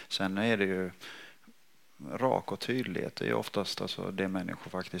 Sen är det ju rak och tydlighet. Det är oftast alltså det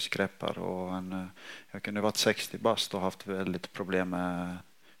människor faktiskt greppar och jag kunde varit 60 bast och haft väldigt problem med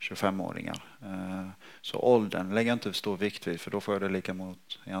 25-åringar. Så åldern lägger jag inte stor vikt vid för då får jag det lika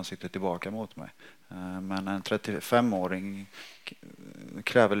i ansiktet tillbaka mot mig. Men en 35-åring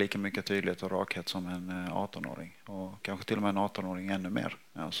kräver lika mycket tydlighet och rakhet som en 18-åring och kanske till och med en 18-åring ännu mer.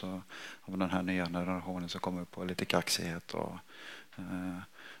 Alltså av den här nya generationen som kommer upp på lite kaxighet och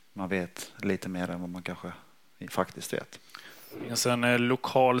man vet lite mer än vad man kanske faktiskt vet. Det finns en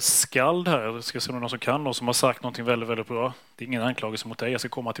lokal skald här, jag ska se om någon som kan och som har sagt någonting väldigt, väldigt bra. Det är ingen anklagelse mot dig, jag ska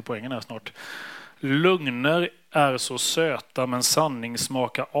komma till poängen här snart. Lögner är så söta men sanning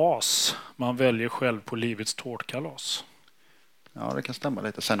smakar as. Man väljer själv på livets tårtkalas. Ja, det kan stämma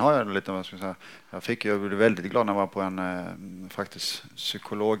lite. Sen har jag lite, vad ska jag säga, jag blev väldigt glad när jag var på en faktiskt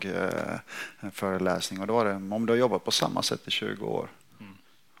psykologföreläsning och då var det, om du har jobbat på samma sätt i 20 år,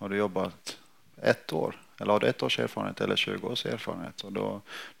 har du jobbat 1 år eller har du 1 års erfarenhet eller 20 års erfarenhet och då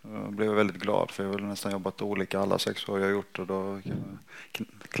blev jag väldigt glad för jag har nästan jobbat olika alla 6 år jag har gjort och då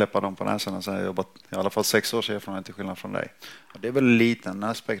kläppar de på näsan och säger jag har jobbat i alla fall 6 års erfarenhet till skillnad från dig. Och det är väl en liten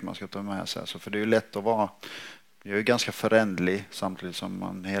aspekt man ska ta med sig alltså, för det är ju lätt att vara. Jag är ganska förändlig samtidigt som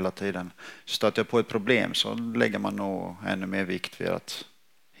man hela tiden stöter på ett problem så lägger man nog ännu mer vikt vid att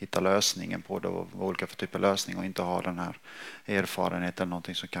hitta lösningen på det och olika typer av lösning och inte ha den här erfarenheten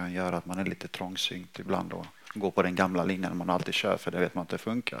någonting som kan göra att man är lite trångsynt ibland och går på den gamla linjen man alltid kör för det vet man att det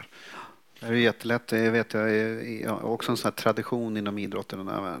funkar. Det är jättelätt, det vet jag också en sån här tradition inom idrotten.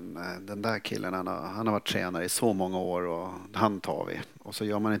 Den där killen, han har varit tränare i så många år och han tar vi. Och så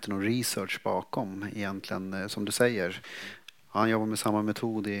gör man inte någon research bakom egentligen, som du säger. Han jobbar med samma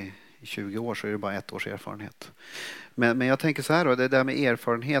metod i 20 år så är det bara 1 års erfarenhet. Men jag tänker så här då, det där med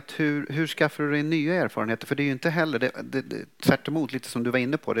erfarenhet, hur skaffar du dig nya erfarenheter? För det är ju inte heller, tvärt emot lite som du var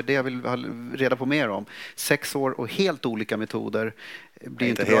inne på, det är det jag vill ha reda på mer om. 6 år och helt olika metoder blir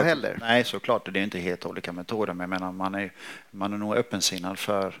inte bra heller. Nej, såklart, det är inte helt olika metoder, men jag menar, man är nog öppensinnad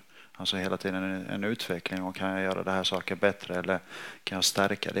för Alltså hela tiden en utveckling, och kan jag göra det här saker bättre eller kan jag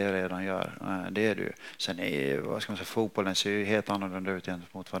stärka det jag redan gör? Det är det ju. Sen är, vad ska man säga, fotbollen ser ju helt annorlunda ut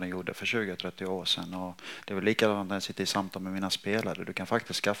gentemot vad den gjorde för 20-30 år sedan, och det är väl likadant när jag sitter i samtal med mina spelare. Du kan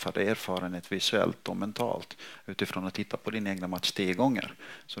faktiskt skaffa dig erfarenhet visuellt och mentalt utifrån att titta på din egna match 10 gånger.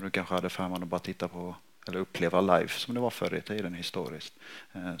 Så du kanske hade för att bara titta på eller uppleva live som det var förr i tiden historiskt.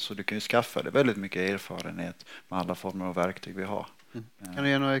 Så du kan ju skaffa dig väldigt mycket erfarenhet med alla former av verktyg vi har. Kan du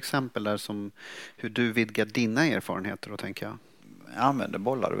ge några exempel där som hur du vidgar dina erfarenheter då, tänker jag? Jag använder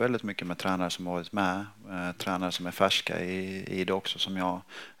bollar väldigt mycket med tränare som har varit med, tränare som är färska i det också som jag.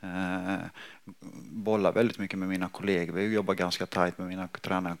 Bollar väldigt mycket med mina kollegor. Vi jobbar ganska tajt med mina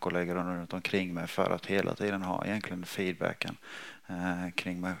tränarkollegor runt omkring mig för att hela tiden ha egentligen feedbacken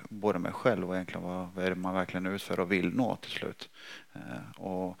kring mig, både mig själv och egentligen vad är det man verkligen utför och vill nå till slut.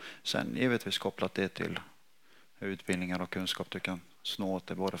 Och sen givetvis kopplat det till utbildningar och kunskap du kan snå åt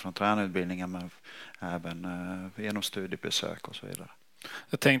det både från tränarutbildningen men även genom studiebesök och så vidare.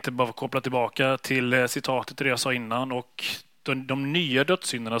 Jag tänkte bara koppla tillbaka till citatet till det jag sa innan, och de nya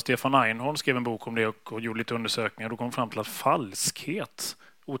dödssynderna. Stefan Einhorn skrev en bok om det och gjorde lite undersökningar. Då kom fram till att falskhet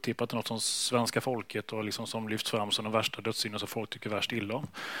otippat är något som svenska folket och liksom som lyfts fram som den värsta dödssynden som folk tycker värst illa om.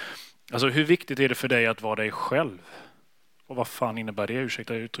 Alltså hur viktigt är det för dig att vara dig själv? Och vad fan innebär det,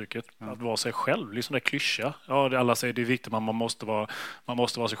 ursäkta uttrycket, att vara sig själv? Liksom det klyscha. Ja, alla säger det är viktigt, man måste vara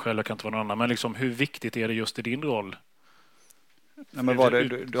sig själv, och kan inte vara någon annan. Men liksom, hur viktigt är det just i din roll? Nej, men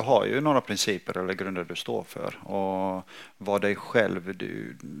du har ju några principer eller grunder du står för, och var dig själv,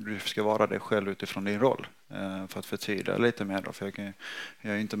 du ska vara dig själv utifrån din roll, för att förtydliga lite mer då, för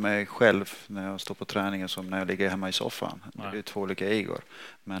jag är inte mig själv när jag står på träningen som när jag ligger hemma i soffan. Nej. Det är 2 olika egor,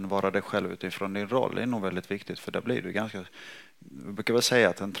 men vara dig själv utifrån din roll är nog väldigt viktigt, för där blir du ganska, jag brukar väl säga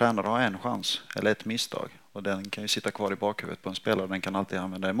att en tränare har en chans eller ett misstag, och den kan ju sitta kvar i bakhuvudet på en spelare, den kan alltid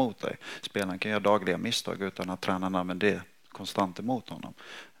använda emot dig. Spelaren kan göra dagliga misstag utan att tränaren använder det konstant emot honom.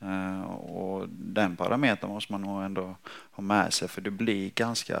 Och den parametern måste man nog ändå ha med sig, för det blir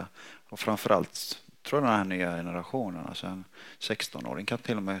ganska, och framförallt tror jag den här nya generationen, alltså en 16-åring kan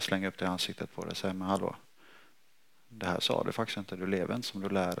till och med slänga upp det i ansiktet på det och säga, men hallå, det här sa du faktiskt inte, du lever inte som du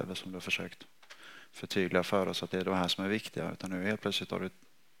lär eller som du har försökt förtydliga för oss att det är det här som är viktiga, utan nu helt plötsligt har du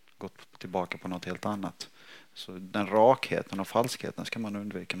gått tillbaka på något helt annat. Så den rakheten och falskheten ska man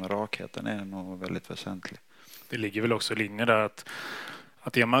undvika, men rakheten är nog väldigt väsentlig. Det ligger väl också i linje där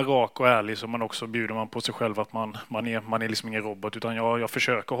att är man rak och ärlig så bjuder man på sig själv att man är liksom ingen robot, utan jag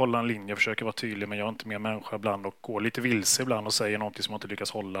försöker hålla en linje, jag försöker vara tydlig, men jag är inte mer människa ibland och går lite vilse ibland och säger något som man inte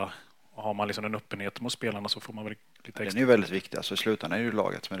lyckas hålla. Och har man liksom en öppenhet mot spelarna så får man väl lite extra. Den är ju väldigt viktig, alltså i slutändan är det ju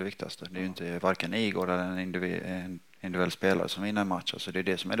laget som är det viktigaste. Det är ju inte varken Igor eller en individuell spelare som vinner en match, alltså det är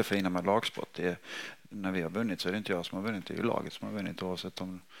det som är det fina med lagsport. När vi har vunnit så är det inte jag som har vunnit, det är ju laget som har vunnit, oavsett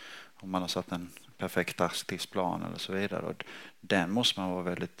om man har satt en perfekt taktisk plan eller så vidare, och den måste man vara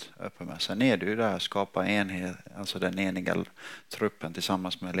väldigt öppen med. Sen är det ju där att skapa enhet, alltså den eniga truppen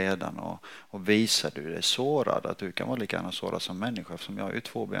tillsammans med ledaren, och visar du dig sårad, att du kan vara lika gärna sårad som människa, som jag har ju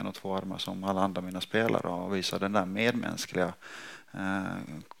 2 ben och 2 armar som alla andra mina spelare, och visar den där medmänskliga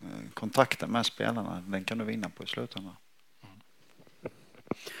kontakten med spelarna, den kan du vinna på i slutändan.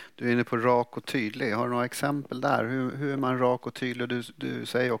 Du är inne på rak och tydlig. Har du några exempel där? Hur är man rak och tydlig? Du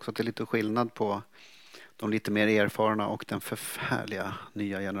säger också att det är lite skillnad på de lite mer erfarna och den förfärliga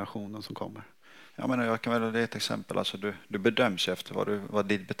nya generationen som kommer. Ja, men jag kan väl ge ett exempel. Alltså du bedöms efter vad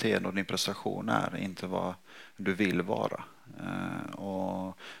ditt beteende och din prestation är, inte vad du vill vara.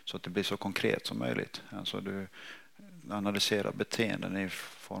 Och så att det blir så konkret som möjligt. Alltså du analyserar beteenden i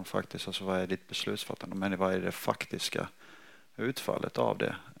form faktiskt, alltså vad är ditt beslutsfattande, men vad är det faktiska utfallet av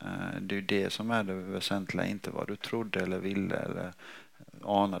det. Det är ju det som är det väsentliga, inte vad du trodde eller ville eller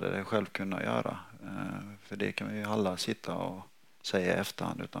anade dig själv kunna göra. För det kan vi ju alla sitta och säga i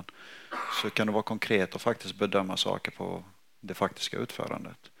efterhand, utan så kan det vara konkret och faktiskt bedöma saker på det faktiska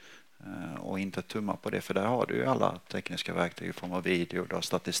utförandet. Och inte tumma på det, för där har du ju alla tekniska verktyg i form av video, du har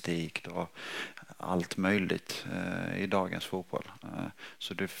statistik, du har allt möjligt i dagens fotboll.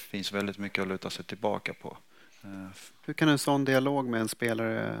 Så det finns väldigt mycket att luta sig tillbaka på. Hur kan en sån dialog med en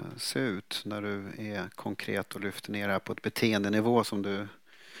spelare se ut när du är konkret och lyfter ner det här på ett beteendenivå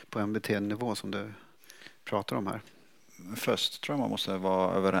på en beteendenivå som du pratar om här? Först tror jag man måste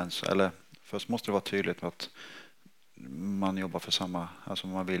vara överens, eller först måste det vara tydligt att man jobbar för samma, alltså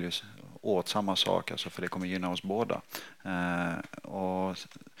man vill ju åt samma sak, alltså för det kommer gynna oss båda. Och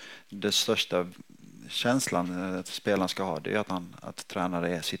det största känslan att spelaren ska ha, det är att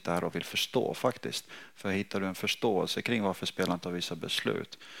tränare sitter här och vill förstå faktiskt. För hittar du en förståelse kring varför spelaren tar vissa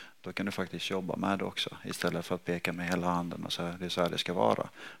beslut, då kan du faktiskt jobba med det också istället för att peka med hela handen och säga det är så här det ska vara.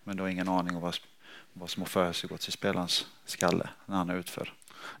 Men du har ingen aning om vad som har försiggått i spelarens skalle när han utför.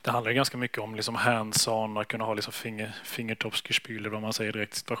 Det handlar ganska mycket om liksom hands-on, att kunna ha liksom fingertoppsgespyl, vad man säger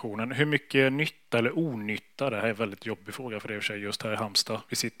direkt i situationen. Hur mycket nytta eller onytta, det här är en väldigt jobbig fråga för det i sig just här i Halmstad.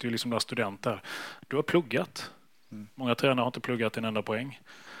 Vi sitter ju liksom några studenter. Du har pluggat. Många tränare har inte pluggat en enda poäng.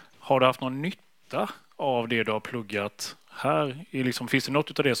 Har du haft någon nytta av det du har pluggat här? Finns det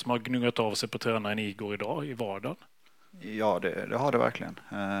något av det som har gnuggat av sig på tränaren Igor idag i vardagen? Ja, det har det verkligen.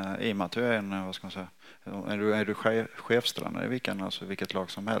 I och med att du är en, vad ska man säga, är du chefstränare i vilket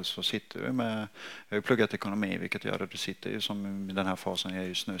lag som helst, så sitter du med, jag har ju pluggat ekonomi, vilket gör att du sitter ju som i den här fasen jag är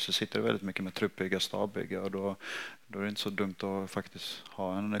just nu, så sitter du väldigt mycket med truppbygga, stabbygga, och då är det inte så dumt att faktiskt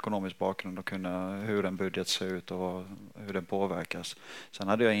ha en ekonomisk bakgrund och kunna hur en budget ser ut och hur den påverkas. Sen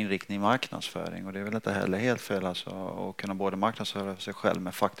hade jag inriktning i marknadsföring, och det är väl inte heller helt fel alltså, att kunna både marknadsföra sig själv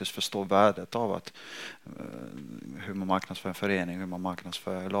men faktiskt förstå värdet av att hur man marknadsför en förening, hur man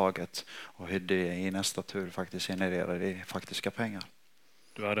marknadsför laget och hur det i nästa tur faktiskt genererar i faktiska pengar.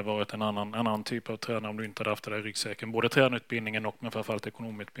 Du hade varit en annan typ av tränare om du inte hade haft det där i ryggsäcken. Både tränarutbildningen och men framförallt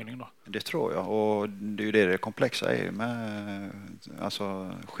ekonomutbildningen då? Det tror jag, och det är ju det komplexa är med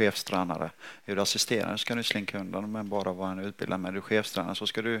alltså chefstränare. Är du assisterande så kan du slinka undan men bara vara en utbildad. Men är du chefstränare så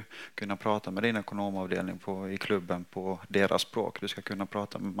ska du kunna prata med din ekonomavdelning i klubben på deras språk. Du ska kunna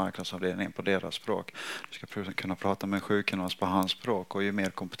prata med marknadsavdelningen på deras språk. Du ska kunna prata med sjukgymnast på hans språk, och ju mer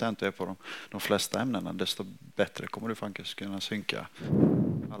kompetent du är på de flesta ämnena, desto bättre kommer du faktiskt kunna synka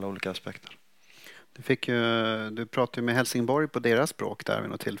alla olika aspekter. Du pratade med Helsingborg på deras språk där vid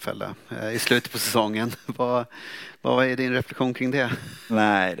något tillfälle i slutet på säsongen. Vad är din reflektion kring det?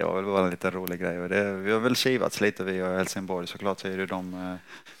 Nej, det var väl bara en liten rolig grej. Vi har väl kivats lite, vi och Helsingborg. Såklart så är det de...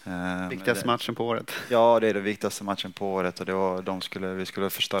 viktigaste matchen på året. Ja, det är det viktigaste matchen på året, och vi skulle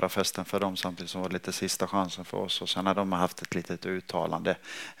förstöra festen för dem samtidigt som var lite sista chansen för oss. Och sen har de haft ett litet uttalande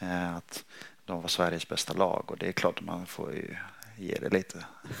att de var Sveriges bästa lag, och det är klart att man får ju ge det lite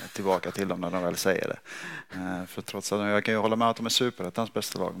tillbaka till dem när de väl säger det. För trots att jag kan ju hålla med att de är superettans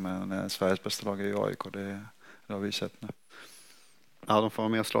bästa lag, men Sveriges bästa lag är ju AIK, det har vi sett nu. Ja, de får vara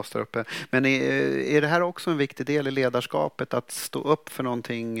med och slåss där uppe. Men är det här också en viktig del i ledarskapet, att stå upp för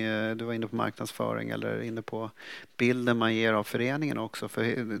någonting? Du var inne på marknadsföring eller inne på bilden man ger av föreningen också. För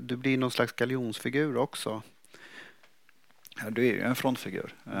du blir någon slags galjonsfigur också. Ja, du är ju en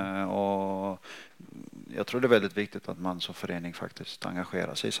frontfigur, och jag tror det är väldigt viktigt att man som förening faktiskt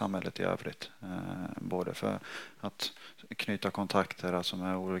engagerar sig i samhället i övrigt. Både för att knyta kontakter alltså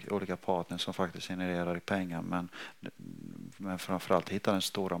med olika partners som faktiskt genererar pengar, men framförallt hitta den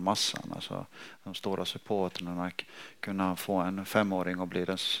stora massan, alltså de stora supporterna, kunna få en 5-åring och bli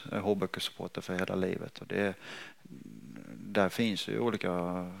en HBK-supporter för hela livet. Och där finns ju olika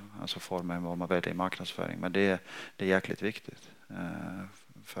former vad man väljer i marknadsföring, men det är jäkligt viktigt.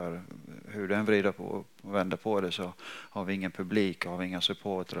 För hur du än vrider på och vänder på det, så har vi ingen publik, har vi inga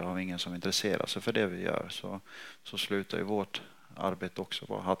supportrar, har vi ingen som intresserar sig för det vi gör, så slutar ju vårt arbete också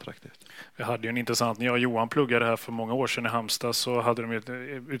vara attraktivt. Vi hade ju en intressant, när jag och Johan pluggade här för många år sedan i Halmstad, så hade de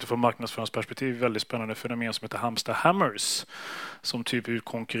utifrån marknadsföringsperspektiv väldigt spännande fenomen som heter Halmstad Hammers, som typ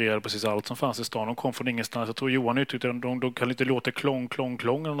konkurrerade precis allt som fanns i stan. De kom från ingenstans. Jag tror Johan uttryckte de kan inte låta klong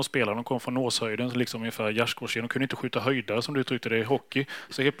när de spelar. De kom från Åshöjden, liksom ungefär gärdsgårdsgen. De kunde inte skjuta höjdare som du uttryckte det i hockey.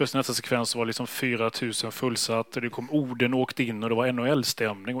 Så helt plötsligt nästa sekvens var liksom 4 000 fullsatt. Det kom orden åkte in och det var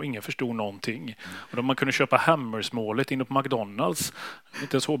NHL-stämning och ingen förstod någonting. Och då man kunde köpa Hammers-målet inne på McDonalds.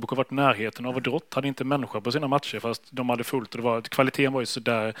 Inte ens HBK varit i närheten av drott, hade inte människor på sina matcher, fast de hade fullt, och kvaliteten var ju så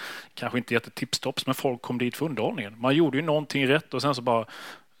där, kanske inte jättetipstops, men folk kom dit för underhållningen. Man gjorde ju någonting rätt och sen så bara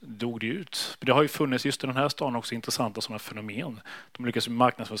dog det ut. Det har ju funnits just i den här stan också intressanta sådana fenomen. De lyckas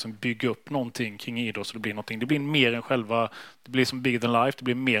marknadsföra bygga upp någonting kring idrott, så det blir någonting. Det blir mer än själva, det blir som bigger than life, det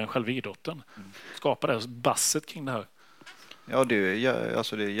blir mer än själva idrotten. Skapa det basset kring det här. Ja, det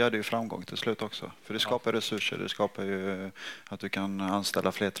gör det ju framgång till slut också. För det skapar resurser, det skapar ju att du kan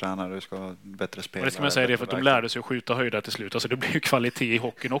anställa fler tränare, du ska ha bättre spelare. Det ska man säga det, för att de lärde sig att skjuta höjda till slut. Alltså det blir ju kvalitet i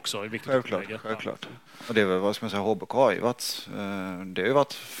hockeyn också. Självklart. Och det är väl, vad ska man säga, HBK har ju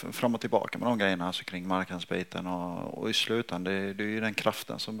varit fram och tillbaka med de grejerna, alltså kring marknadsbiten, och i slutändan det är ju den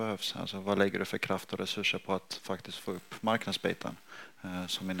kraften som behövs. Alltså vad lägger du för kraft och resurser på att faktiskt få upp marknadsbiten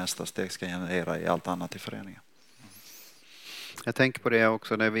som i nästa steg ska generera i allt annat i föreningen. Jag tänker på det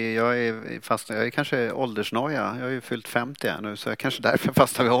också när jag är kanske åldersnoja. Jag har ju fyllt 50 här nu så jag kanske därför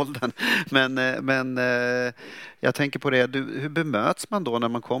fastnar vid åldern. Men jag tänker på det, hur bemöts man då när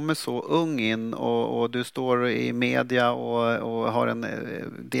man kommer så ung in och du står i media och har en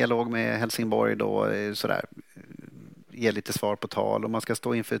dialog med Helsingborg då sådär, ge lite svar på tal och man ska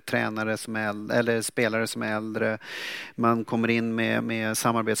stå inför tränare som eller spelare som är äldre. Man kommer in med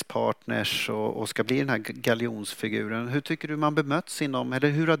samarbetspartners och ska bli den här galjonsfiguren. Hur tycker du man bemöts inom, eller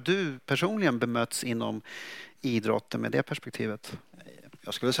hur har du personligen bemötts inom idrotten med det perspektivet?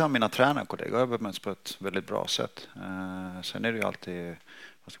 Jag skulle säga att mina tränarkollegor har bemötts på ett väldigt bra sätt. Sen är det ju alltid,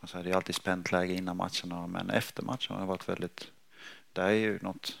 vad ska man säga, det är alltid spänt läge innan matcherna, men efter matchen har det varit väldigt. Det är ju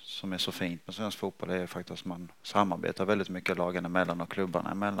något som är så fint med svensk fotboll, det är faktiskt att man samarbetar väldigt mycket lagen emellan och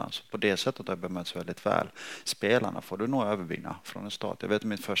klubbarna emellan. Så på det sättet har det bemötts väldigt väl. Spelarna får du nog övervinna från en start. Jag vet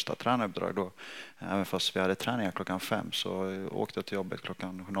mitt första tränaruppdrag då, även fast vi hade träningar 5:00 så åkte jag till jobbet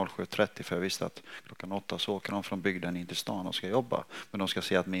 07:30 för jag visste att 8:00 så åker de från bygden in till stan och ska jobba. Men de ska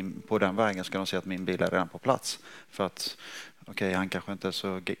se att på den vägen ska de se att min bil är redan på plats. För att okej, han kanske inte är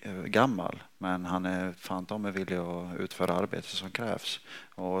så gammal, men han är fan de villig att utföra arbetet som krävs.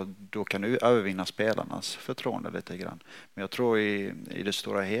 Och då kan du övervinna spelarnas förtroende lite grann. Men jag tror i det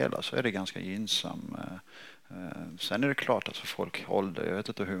stora hela så är det ganska gynnsam. Sen är det klart att för folk ålder, jag vet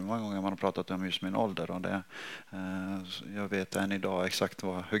inte hur många gånger man har pratat om just min ålder och det, jag vet än idag exakt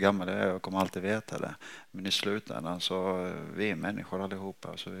hur gammal jag är, jag kommer alltid veta det. Men i slutändan så vi är människor allihopa,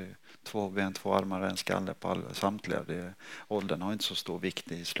 så vi är 2 ben, 2 armar, en skalle på samtliga. Åldern har inte så stor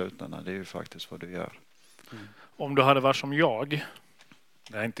vikt i slutändan, det är ju faktiskt vad du gör. Om du hade varit som jag,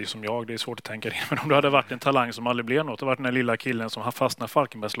 det är inte som jag, det är svårt att tänka det, men om du hade varit en talang som aldrig blev något, du varit den här lilla killen som har fastnat i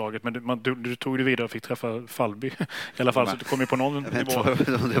Falkenbergslaget, men du tog det vidare och fick träffa Falby i alla fall, så du kom ju på någon nivå.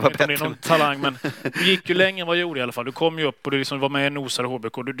 Det var det är någon talang, men du gick ju längre än vad jag gjorde i alla fall. Du kom ju upp och du liksom var med i nosade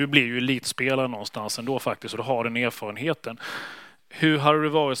HBK, du blev ju elitspelare någonstans ändå faktiskt, och du har den erfarenheten. Hur hade du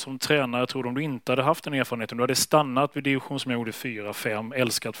varit som tränare, tror du, om du inte hade haft den erfarenheten? Du hade stannat vid division som jag gjorde 4-5,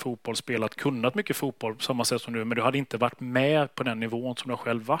 älskat fotboll, spelat, kunnat mycket fotboll på samma sätt som du, men du hade inte varit med på den nivån som du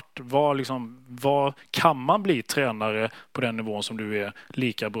själv varit. Vad kan man bli tränare på den nivån som du är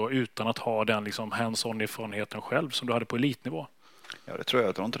lika bra utan att ha den liksom hands-on-erfarenheten själv som du hade på elitnivå? Ja, det tror jag.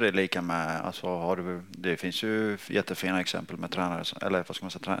 Jag tror inte det är lika med, alltså, det finns ju jättefina exempel med tränare, eller vad ska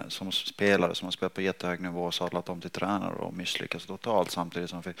man säga, som spelare som har spelat på jättehög nivå och sadlat om till tränare och misslyckats totalt, samtidigt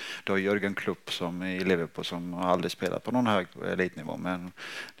som du har Jürgen Klopp som i Liverpool som har aldrig spelat på någon hög elitnivå, men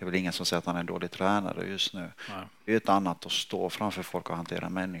det är väl ingen som säger att han är en dålig tränare just nu. Nej. Det är ett annat att stå framför folk och hantera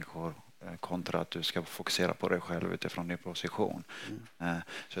människor kontra att du ska fokusera på dig själv utifrån din position.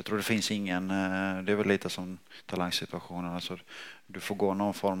 Så jag tror det finns ingen, det är väl lite som talangsituationen, alltså du får gå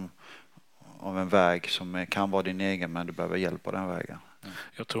någon form av en väg som kan vara din egen, men du behöver hjälp på den vägen.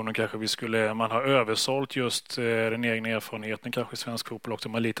 Jag tror nog kanske man har översålt just den egna erfarenheten kanske i svensk fotboll också.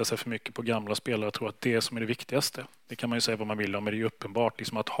 Man litar sig för mycket på gamla spelare. Jag tror att det är som är det viktigaste. Det kan man ju säga vad man vill om, men det är ju uppenbart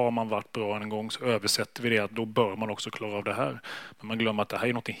liksom att har man varit bra en gång så översätter vi det att då bör man också klara av det här. Men man glömmer att det här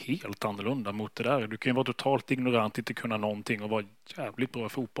är något helt annorlunda mot det där. Du kan ju vara totalt ignorant, inte kunna någonting och vara jävligt bra i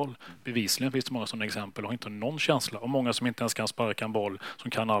fotboll. Bevisligen finns det många sådana exempel och har inte någon känsla. Och många som inte ens kan sparka en boll,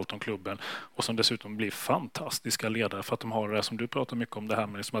 som kan allt om klubben och som dessutom blir fantastiska ledare för att de har det som du pratar mycket om, det här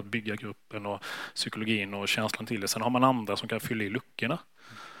med liksom att bygga gruppen och psykologin och känslan till det. Sen har man andra som kan fylla i luckorna.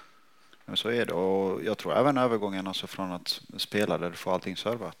 Men så är det, och jag tror även övergången alltså från att spela där du får allting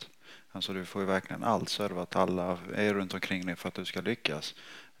servat. Alltså du får ju verkligen allt servat, alla är runt omkring dig för att du ska lyckas.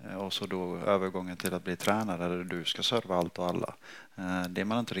 Och så då övergången till att bli tränare där du ska serva allt och alla. Det är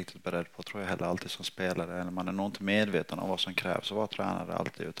man inte riktigt beredd på, tror jag heller, alltid som spelare. Eller man är nog inte medveten om vad som krävs att vara tränare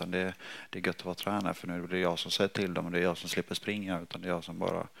alltid, utan det är gött att vara tränare, för nu är det jag som säger till dem och det är jag som slipper springa, utan det är jag som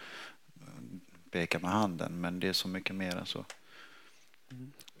bara pekar med handen. Men det är så mycket mer än så.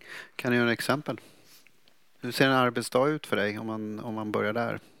 Kan du göra ett exempel? Hur ser en arbetsdag ut för dig om man börjar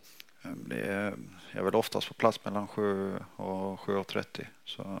där? Jag är väl oftast på plats mellan 7 och 7:30,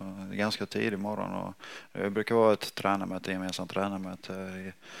 så det är ganska tidig morgon, och det brukar vara ett tränarmöte, gemensamt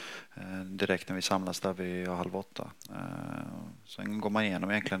tränarmöte direkt när vi samlas där vid 7:30. Sen går man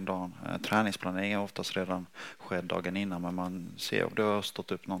igenom egentligen dagen. Träningsplaneringen är oftast redan skedd dagen innan, men man ser om det har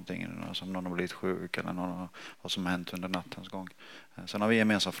stått upp någonting, som någon har blivit sjuk eller vad som har hänt under nattens gång. Sen har vi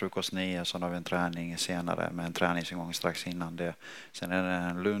gemensam frukost 9, sen har vi en träning senare med en träningsingång strax innan det. Sen är det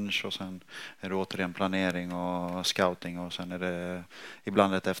en lunch och sen är det återigen planering och scouting, och sen är det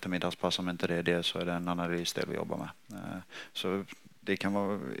ibland ett eftermiddagspass, om inte det är det så är det en analysdel vi jobbar med. Så det kan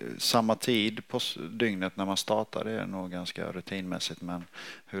vara samma tid på dygnet när man startar, det är nog ganska rutinmässigt, men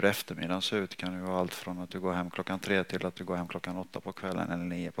hur eftermiddagen ser ut kan ju vara allt från att du går hem 3 till att du går hem 8 på kvällen eller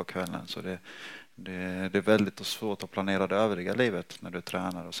 9 på kvällen. Så det är väldigt svårt att planera det övriga livet när du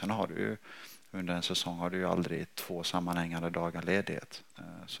tränar, och sen har du ju under en säsong har du ju aldrig 2 sammanhängande dagar ledighet.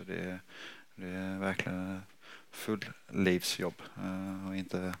 Så det är verkligen full livsjobb och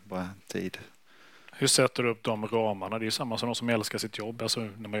inte bara tid. Hur sätter du upp de ramarna? Det är ju samma som de som älskar sitt jobb. Alltså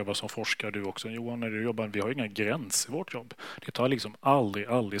när man jobbar som forskare, du också Johan, när du jobbar, vi har ju inga gränser i vårt jobb. Det tar liksom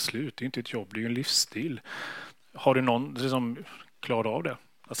aldrig slut. Det är inte ett jobb, det är ju en livsstil. Har du någon som klarar av det?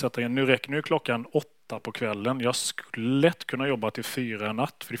 Att sätta in, nu är klockan 8 på kvällen. Jag skulle lätt kunna jobba till 4 i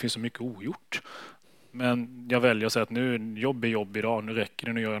natt, för det finns så mycket ogjort. Men jag väljer att säga att nu jobb är jobb idag, nu räcker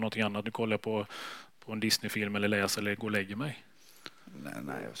det, nu gör jag någonting annat. Nu kollar jag på en Disney-film eller läser eller går och lägger mig.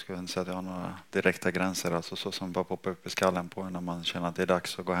 Nej, jag skulle inte säga att jag har några direkta gränser, alltså så som bara poppar upp i skallen på när man känner att det är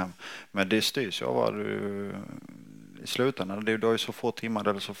dags att gå hem. Men det styrs ju av vad du i slutändan, du har ju så få timmar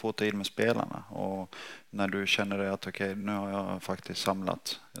eller så få tid med spelarna, och när du känner det att okej, nu har jag faktiskt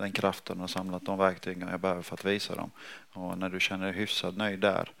samlat den kraften och samlat de verktygen jag behöver för att visa dem, och när du känner dig hyfsat nöjd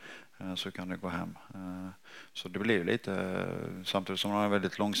där, så kan du gå hem. Så det blir ju lite, samtidigt som man har en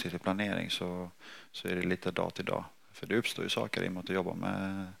väldigt långsiktig planering, så är det lite dag till dag. För det uppstår ju saker i och med att jobba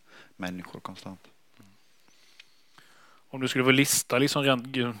med människor konstant. Om du skulle få lista, liksom,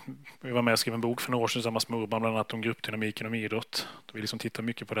 jag var med och skrev en bok för några år sedan tillsammans med Urban, bland annat om gruppdynamik inom idrott. Vi liksom tittar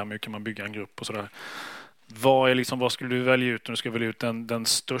mycket på det här med hur kan man bygga en grupp och sådär. Vad skulle du välja ut om du skulle välja ut den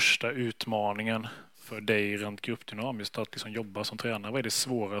största utmaningen för dig rent gruppdynamiskt att liksom jobba som tränare? Vad är det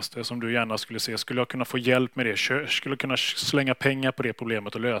svåraste som du gärna skulle se? Skulle jag kunna få hjälp med det? Skulle jag kunna slänga pengar på det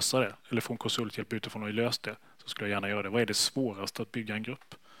problemet och lösa det? Eller få en konsulthjälp utifrån och lösa det? Så skulle jag gärna göra det. Vad är det svåraste att bygga en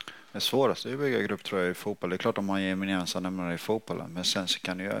grupp? Det svåraste att bygga en grupp tror jag är i fotboll. Det är klart att man ger gemensamma nämnare i fotbollen, men sen så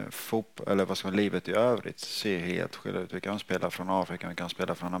kan ju livet i övrigt se helt skilda ut. Vi kan spela från Afrika, vi kan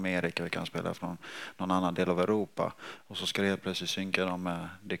spela från Amerika, vi kan spela från någon annan del av Europa, och så ska det helt plötsligt synka dem med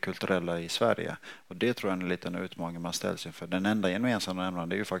det kulturella i Sverige. Och det tror jag är en liten utmaning man ställs inför. Den enda gemensamma nämnaren,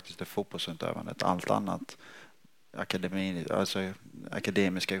 det är ju faktiskt det fotbollsutövandet. Allt annat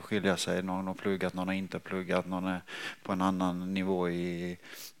akademiska skilja sig, någon har pluggat, någon har inte pluggat, någon är på en annan nivå i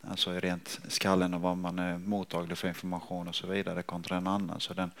rent skallen och vad man är mottaglig för information och så vidare kontra en annan.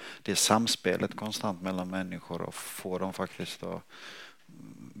 Så det är samspelet konstant mellan människor, och får de faktiskt att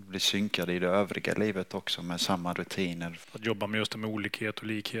bli synkade i det övriga livet också med samma rutiner. Att jobba med just det med olikhet och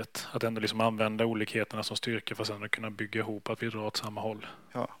likhet, att ändå liksom använda olikheterna som styrka för att sedan kunna bygga ihop att vi drar åt samma håll.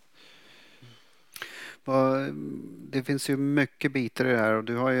 Ja. Det finns ju mycket bitar i det här, och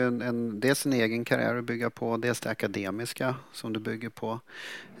du har ju dels en egen karriär att bygga på, dels det akademiska som du bygger på.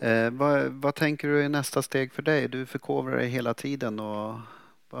 Vad tänker du är nästa steg för dig? Du förkovrar dig hela tiden, och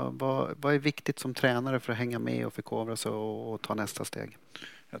vad är viktigt som tränare för att hänga med och förkovra sig och ta nästa steg?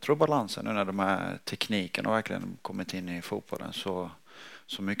 Jag tror balansen nu när de här tekniken har verkligen kommit in i fotbollen så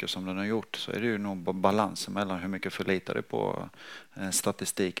mycket som den har gjort, så är det ju nog balansen mellan hur mycket förlitar du på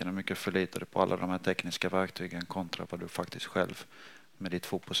statistiken och hur mycket förlitar du på alla de här tekniska verktygen kontra vad du faktiskt själv med ditt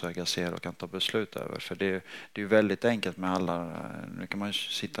fotbollsöga ser och kan ta beslut över. För det är ju väldigt enkelt med alla. Nu kan man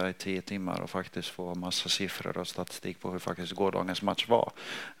sitta i 10 timmar och faktiskt få massa siffror och statistik på hur faktiskt gårdagens match var.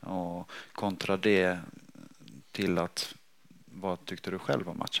 Och kontra det till att vad tyckte du själv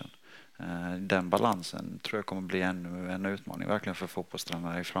om matchen? Den balansen tror jag kommer bli ännu en utmaning verkligen för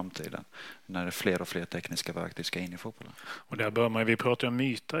fotbollstränare i framtiden, när det fler och fler tekniska verktyg ska in i fotbollen. Och där bör vi pratar om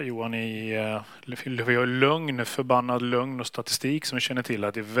myter, Johan, vi har lögn, förbannad lögn och statistik som vi känner till,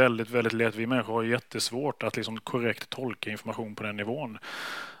 att det är väldigt, väldigt lätt. Vi människor har jättesvårt att liksom korrekt tolka information på den nivån.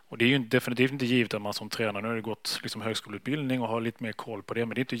 Och det är ju definitivt inte givet att man som tränare, nu har det gått liksom högskoleutbildning och har lite mer koll på det,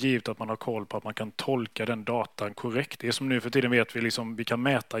 men det är inte givet att man har koll på att man kan tolka den datan korrekt. Det är som nu för tiden vet vi kan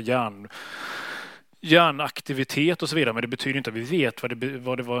mäta hjärnaktivitet och så vidare, men det betyder inte att vi vet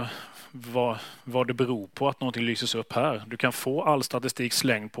vad det beror på att någonting lyses upp här. Du kan få all statistik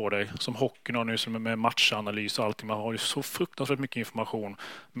slängd på dig, som hockeyn har nu, som med matchanalys och allting. Man har ju så fruktansvärt mycket information,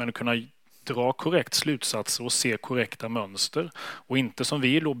 men att kunna dra korrekt slutsatser och se korrekta mönster, och inte som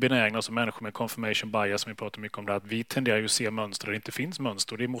vi är då benägna som människor med confirmation bias, som vi pratar mycket om det, att vi tenderar ju att se mönster där det inte finns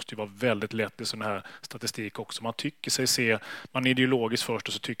mönster, och det måste ju vara väldigt lätt i sån här statistik också. Man tycker sig se, man är ideologisk först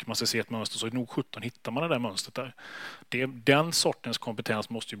och så tycker man sig se ett mönster, så nog 17 hittar man det där mönstret där. Den sortens kompetens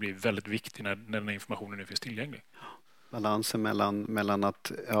måste ju bli väldigt viktig när den här informationen nu finns tillgänglig. Balansen mellan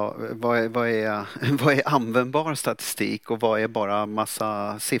att vad är användbar statistik och vad är bara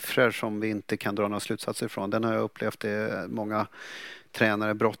massa siffror som vi inte kan dra några slutsatser ifrån. Den har jag upplevt i många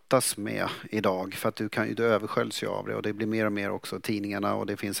tränare brottas med idag. För att du översköljs ju av det och det blir mer och mer också tidningarna och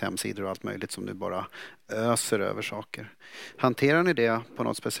det finns hemsidor och allt möjligt som nu bara öser över saker. Hanterar ni det på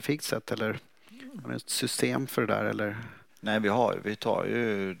något specifikt sätt eller har ni ett system för det där eller? Nej, vi tar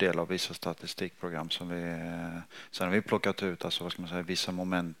ju del av vissa statistikprogram som sen har vi plockat ut alltså, vad ska man säga, vissa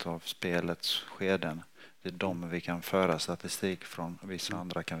moment av spelets skeden. Det är de vi kan föra statistik från. Vissa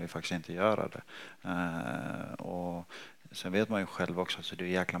andra kan vi faktiskt inte göra det. Och sen vet man ju själv också att det är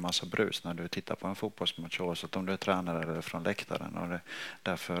en jäkla massa brus när du tittar på en fotbollsmatch oavsett om du är tränare eller från läktaren. Och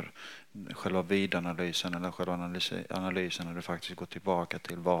därför själva vidanalysen eller själva analysen när du faktiskt går tillbaka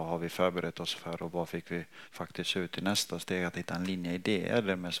till vad har vi förberett oss för och vad fick vi faktiskt ut i nästa steg att hitta en linje i det är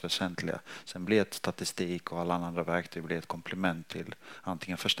det mest väsentliga. Sen blir ett statistik och alla andra verktyg blir ett komplement till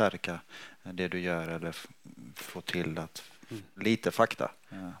antingen förstärka det du gör eller få till att lite fakta.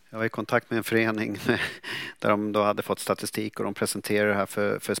 Ja. Jag var i kontakt med en förening där de då hade fått statistik och de presenterade det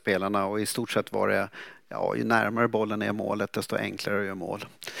här för spelarna och i stort sett var det ju närmare bollen är målet desto enklare att göra mål.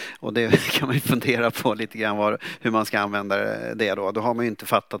 Och det kan man ju fundera på lite grann hur man ska använda det då. Då har man ju inte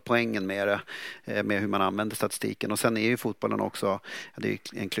fattat poängen med det, med hur man använder statistiken. Och sen är ju fotbollen också, det är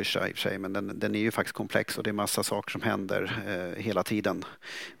en klyscha i och för sig, men den är ju faktiskt komplex och det är massa saker som händer hela tiden.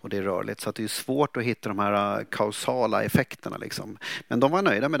 Och det är rörligt. Så att det är svårt att hitta de här kausala effekterna liksom. Men de var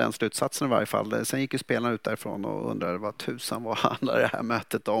nöjda med den slutsatsen i varje fall. Sen gick ju spelarna ut därifrån och undrade vad handlar det här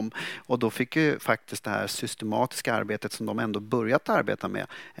mötet om? Och då fick ju faktiskt det här systematiska arbetet som de ändå börjat arbeta med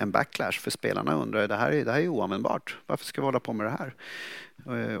en backlash för spelarna undrar det här är ju oanvändbart. Varför ska vi hålla på med det här?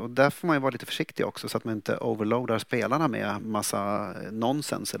 Och där får man ju vara lite försiktig också så att man inte overloadar spelarna med massa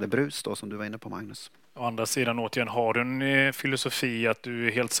nonsens eller brus då som du var inne på Magnus. Å andra sidan återigen, har du en filosofi att du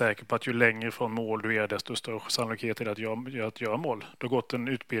är helt säker på att ju längre från mål du är desto större sannolikhet är det att göra mål. Du har gått en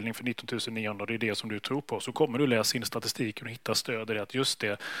utbildning för 19 900 och det är det som du tror på. Så kommer du läsa in statistiken och hitta stöd i det att just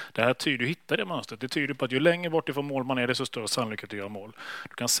det här tyder du hittar det mönstret. Det tyder på att ju längre bort ifrån mål man är desto större sannolikhet att göra mål.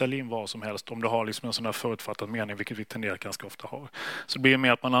 Du kan sälja in vad som helst om du har liksom en sån här förutfattad mening vilket vi tenderar ganska ofta har. Så det blir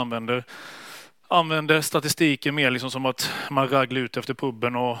mer att man använder statistiken mer liksom som att man raglar ut efter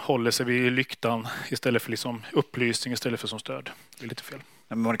pubben och håller sig vid lyktan istället för liksom upplysning istället för som stöd. Det är lite fel.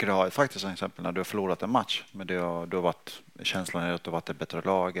 Men Monica, du har faktiskt till exempel när du har förlorat en match, men du har varit känslan är att du har varit det bättre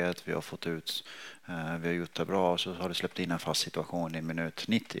laget, vi har fått ut, vi har gjort det bra, så har du släppt in en fast situation i minut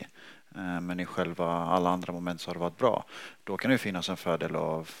 90. Men i själva alla andra moment så har det varit bra. Då kan det finnas en fördel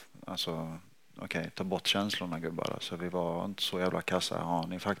av, alltså ta bort känslorna gubbar. Så vi var inte så jävla kassa. Har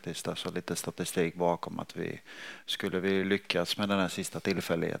ni faktiskt alltså lite statistik bakom att skulle vi lyckats med den här sista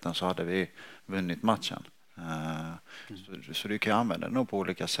tillfälligheten så hade vi vunnit matchen. Så du kan använda det nog på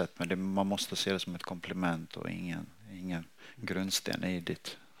olika sätt men man måste se det som ett komplement och ingen grundsten i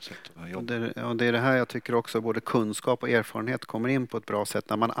ditt sätt att jobba. Och det är det här jag tycker också både kunskap och erfarenhet kommer in på ett bra sätt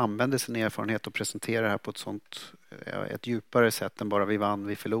när man använder sin erfarenhet och presenterar det här på ett djupare sätt än bara vi vann,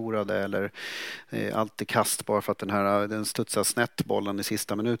 vi förlorade eller alltid kast bara för att den studsade snett bollen i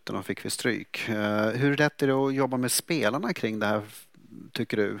sista minuten och fick vi stryk. Hur lätt är det att jobba med spelarna kring det här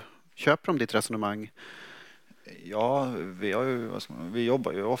tycker du? Köper de ditt resonemang? Ja, vi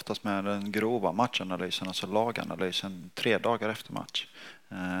jobbar ju oftast med den grova matchanalysen, alltså laganalysen 3 dagar efter match.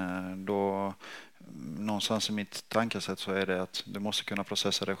 Då någonstans i mitt tankesätt så är det att du måste kunna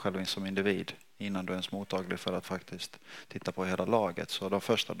processa dig själv som individ innan du är ens mottaglig för att faktiskt titta på hela laget. Så de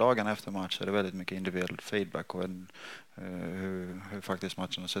första dagarna efter match är det väldigt mycket individuell feedback och hur faktiskt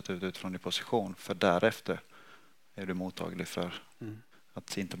matchen har sett ut utifrån din position. För därefter är du mottaglig för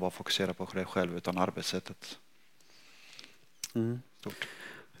att inte bara fokusera på dig själv utan arbetssättet. Stort.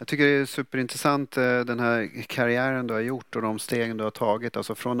 Jag tycker det är superintressant den här karriären du har gjort och de stegen du har tagit.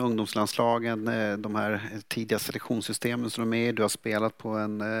 Alltså från ungdomslandslagen, de här tidiga selektionssystemen som de är i. Du har spelat på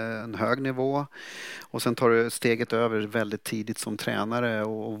en hög nivå och sen tar du steget över väldigt tidigt som tränare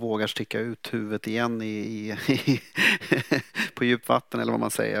och vågar sticka ut huvudet igen på djupvatten eller vad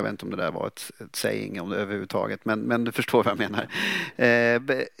man säger. Jag vet inte om det där var ett saying om det överhuvudtaget men du förstår vad jag menar.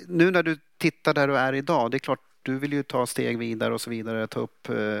 Nu när du tittar där du är idag, det är klart du vill ju ta steg vidare och så vidare, ta upp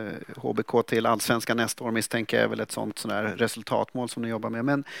HBK till allsvenskan nästa år misstänker jag är väl ett sånt där resultatmål som ni jobbar med.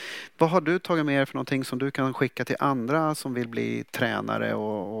 Men vad har du tagit med er för någonting som du kan skicka till andra som vill bli tränare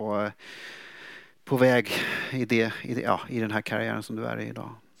och på väg i den här karriären som du är i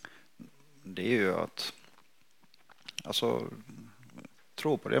idag? Det är ju att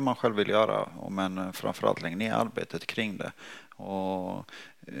tro på det man själv vill göra men framförallt lägga ner arbetet kring det. Och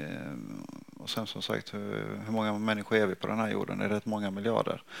sen som sagt, hur många människor är vi på den här jorden? Det är rätt många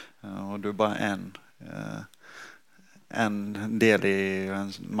miljarder. Och du är bara en del i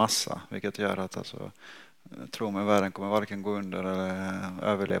en massa, vilket gör att tro mig, världen kommer varken gå under eller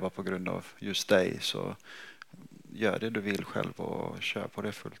överleva på grund av just dig. Så gör det du vill själv och kör på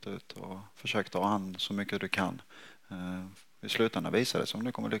det fullt ut och försök ta hand så mycket du kan. I slutändan visar det om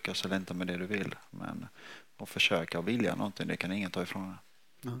du kommer lyckas eller inte med det du vill. Men att försöka och vilja någonting, det kan ingen ta ifrån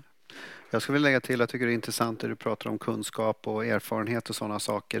dig. Jag skulle vilja lägga till, jag tycker det är intressant när du pratar om kunskap och erfarenhet och sådana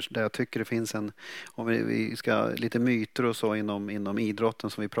saker. Där jag tycker det finns om vi ska lite myter och så inom idrotten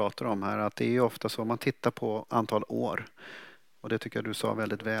som vi pratar om här, att det är ju ofta så, man tittar på antal år. Och det tycker jag du sa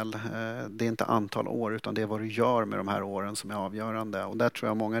väldigt väl. Det är inte antal år utan det är vad du gör med de här åren som är avgörande. Och där tror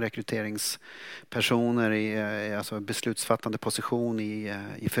jag många rekryteringspersoner i alltså beslutsfattande position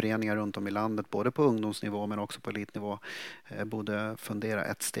i föreningar runt om i landet, både på ungdomsnivå men också på elitnivå, borde fundera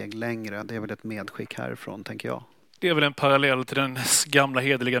ett steg längre. Det är väl ett medskick härifrån, tänker jag. Det är väl en parallell till den gamla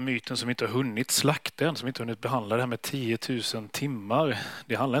hederliga myten som inte har hunnit slakta än, som inte har hunnit behandla det här med 10 000 timmar.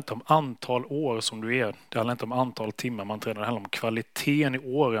 Det handlar inte om antal år som du är. Det handlar inte om antal timmar man tränar. Det handlar om kvaliteten i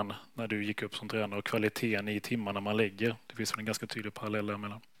åren när du gick upp som tränare och kvaliteten i timmarna man lägger. Det finns väl en ganska tydlig parallell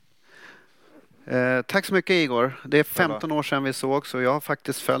däremellan. Tack så mycket Igor. Det är 15 år sedan vi såg, så jag har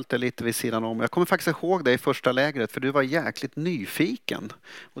faktiskt följt det lite vid sidan om. Jag kommer faktiskt ihåg dig i första lägret, för du var jäkligt nyfiken.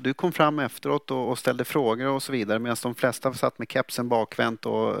 Och du kom fram efteråt och ställde frågor och så vidare, medan de flesta satt med kepsen bakvänt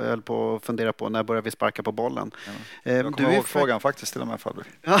och höll på att fundera på när börjar vi sparka på bollen. Ja. Jag kommer ihåg frågan faktiskt till och med, Fabrik.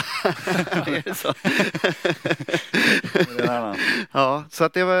 Är det så? Ja, så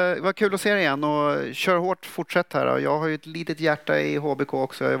att det var kul att se dig igen, och kör hårt, fortsätt här. Jag har ju ett litet hjärta i HBK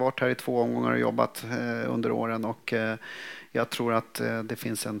också. Jag har varit här i 2 omgångar och jobbat under åren, och jag tror att det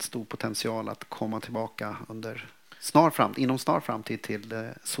finns en stor potential att komma tillbaka inom snar framtid till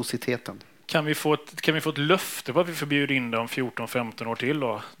societeten. Kan vi få ett löfte vad vi förbjuder in det om 14-15 år till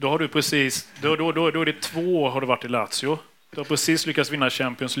då? Då har du precis, då är det 2 år har du varit i Lazio. Du har precis lyckats vinna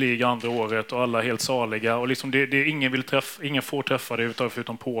Champions League andra året och alla är helt saliga. Och liksom ingen får träffa dig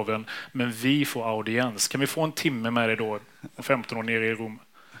förutom påven, men vi får audiens. Kan vi få en timme med dig då om 15 år nere i Rom?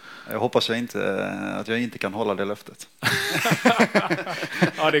 Jag hoppas att jag inte kan hålla det löftet.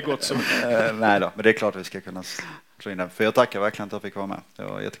 Ja, det är gott så. Nej då, men det är klart att vi ska kunna slå in det. För jag tackar verkligen att jag fick vara med. Det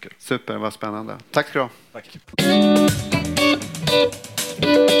var jättekul. Super, vad spännande. Tack ska du ha. Tack.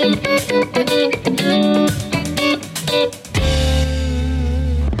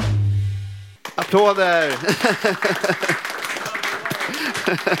 Applåder!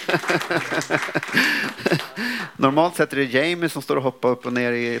 Normalt sett är det Jamie som står och hoppar upp och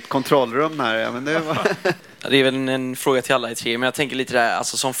ner i ett kontrollrum här. Men det är väl en fråga till alla i 3, men jag tänker lite där,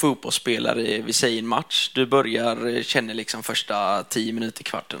 alltså som fotbollsspelare, vi säger en match, du känner liksom första 10 minuter i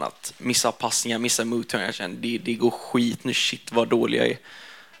kvarten att missa passningar, missa motgångar, jag känner det går skit nu, shit vad dålig jag är.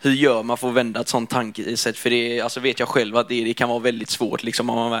 Hur gör man för att vända ett sånt tankesätt? För det, alltså vet jag själv att det kan vara väldigt svårt liksom,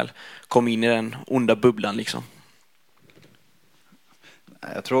 om man väl kommer in i den onda bubblan liksom.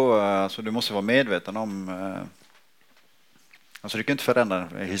 Jag tror alltså, du måste vara medveten om alltså du kan inte förändra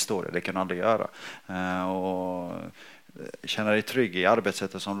en historia, det kan du aldrig göra. Och känna dig trygg i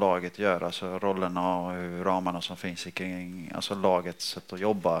arbetssättet som laget gör, alltså rollerna och hur ramarna som finns kring alltså lagets sätt att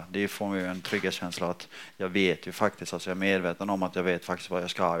jobba. Det får mig en trygghetskänsla att jag vet ju faktiskt, alltså jag är medveten om att jag vet faktiskt vad jag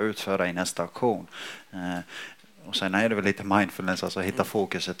ska utföra i nästa aktion. Och sen är det väl lite mindfulness, alltså hitta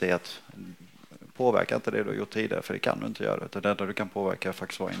fokuset i att påverka inte det du har gjort tidigare, för det kan du inte göra, utan det enda du kan påverka är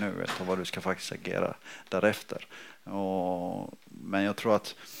faktiskt vad i nuet och vad du ska faktiskt agera därefter. Men jag tror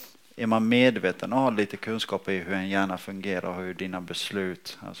att är man medveten och har lite kunskap i hur en hjärna fungerar och hur dina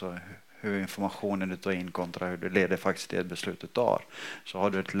beslut, alltså hur informationen du tar in kontra hur du leder faktiskt det beslut du tar, så har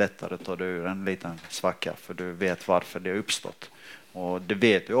du ett lättare att ta dig ur en liten svacka, för du vet varför det har uppstått. Och det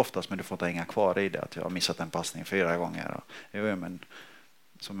vet du oftast, men du får inte hänga kvar i det att jag har missat en passning 4 gånger. Jo, men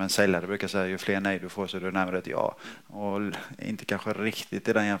som en säljare brukar säga, ju fler nej du får så är du närmare ett ja. Och inte kanske riktigt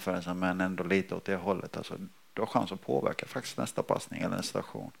i den jämförelsen, men ändå lite åt det hållet. Alltså, du har chans att påverka faktiskt nästa passning eller nästa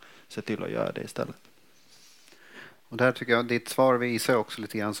station. Se till att göra det istället. Och där tycker jag ditt svar visar också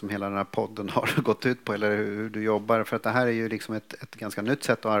lite grann som hela den här podden har gått ut på, eller hur du jobbar. För att det här är ju liksom ett ganska nytt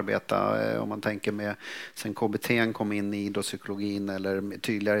sätt att arbeta. Om man tänker med sen KBT kom in i idrottspsykologin eller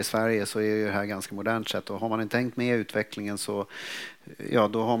tydligare i Sverige, så är ju det här ganska modernt sätt. Och har man inte tänkt med utvecklingen så ja,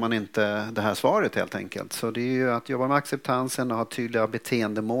 då har man inte det här svaret helt enkelt. Så det är ju att jobba med acceptansen och ha tydliga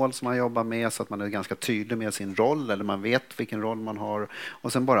beteendemål som man jobbar med, så att man är ganska tydlig med sin roll, eller man vet vilken roll man har,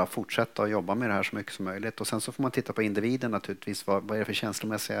 och sen bara fortsätta att jobba med det här så mycket som möjligt. Och sen så får man titta på individen naturligtvis, vad är det för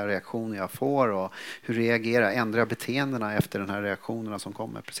känslomässiga reaktioner jag får och hur reagerar, ändrar beteendena efter den här reaktionerna som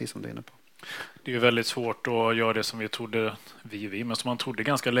kommer, precis som du är inne på. Det är ju väldigt svårt att göra det som men som man trodde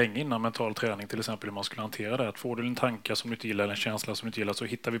ganska länge innan mental träning, till exempel hur man skulle hantera det. Att får du en tanke som du inte gillar eller en känsla som du inte gillar, så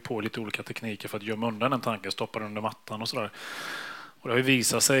hittar vi på lite olika tekniker för att gömma undan den tanken, stoppa den under mattan och sådär. Och det har ju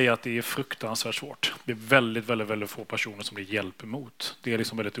visat sig att det är fruktansvärt svårt. Det är väldigt, väldigt, väldigt få personer som det hjälper emot. Det är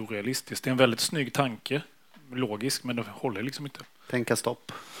liksom väldigt orealistiskt. Det är en väldigt snygg tanke, logisk, men det håller liksom inte. Tänka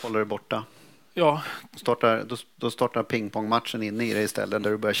stopp, håller det borta. Ja. Då startar pingpongmatchen inne i dig istället,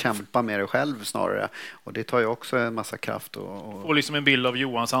 där du börjar kämpa med dig själv snarare. Och det tar ju också en massa kraft. Och liksom en bild av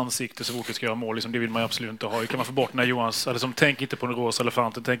Johans ansikte så fort vi ska göra mål. Liksom, det vill man ju absolut inte ha. Hur kan man få bort när Johans... Alltså, tänk inte på den rosa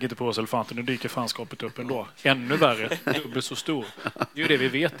elefanten, tänk inte på rosa elefanten. Nu dyker fanskapet upp ändå. Ännu värre, dubbelt så stor. Det är ju det vi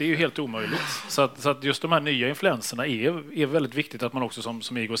vet, det är ju helt omöjligt. Så att just de här nya influenserna är väldigt viktigt att man också,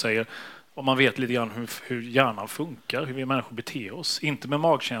 som Igor säger, om man vet lite grann hur hjärnan funkar, hur vi människor beter oss. Inte med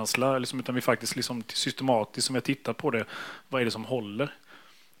magkänsla, liksom, utan vi faktiskt liksom systematiskt, som jag tittar på det, vad är det som håller?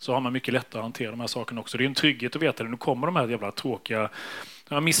 Så har man mycket lättare att hantera de här sakerna också. Det är en trygghet att veta det. Nu kommer de här jävla tråkiga...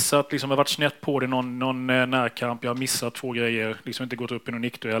 Jag har missat, liksom, jag har varit snett på det någon närkamp, jag har missat 2 grejer, liksom inte gått upp i någon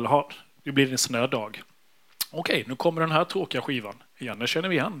nickduell. Det blir en sån här dag. Okej, nu kommer den här tråkiga skivan igen. Den känner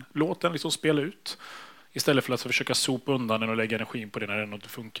vi igen. Låt den liksom spela ut. Istället för att försöka sopa undan den och lägga energin på det när den inte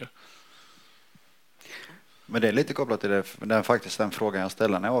funkar. Men det är lite kopplat till det, faktiskt den frågan jag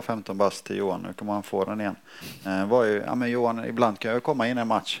ställde när jag var 15 bast till Johan. Nu kommer han få den igen. Var ju, ja, men Johan, ibland kan jag komma in i en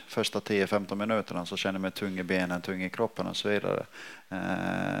match första 10-15 minuterna så känner jag mig tung i benen, tung i kroppen och så vidare.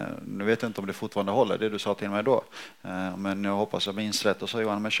 Nu vet jag inte om det fortfarande håller det du sa till mig då. Men jag hoppas jag minns rätt. Och så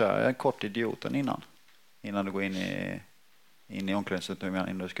Johan, men kör en kort idioten innan du går in i omklädningsrummet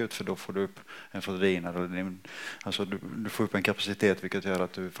innan du ska ut, för då får du upp en fordrinare. Alltså du får upp en kapacitet, vilket gör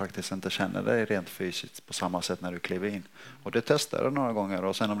att du faktiskt inte känner dig rent fysiskt på samma sätt när du kliver in. Och det testade jag några gånger,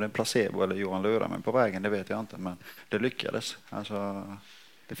 och sen om det är en placebo eller Johan lurar mig på vägen, det vet jag inte, men det lyckades. Alltså...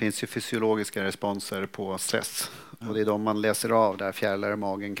 Det finns ju fysiologiska responser på stress, och det är de man läser av där: fjärilar i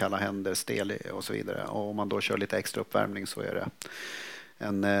magen, kalla händer, stel och så vidare. Och om man då kör lite extra uppvärmning så är det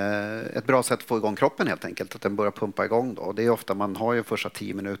ett bra sätt att få igång kroppen helt enkelt, att den börjar pumpa igång då. Och det är ofta man har ju första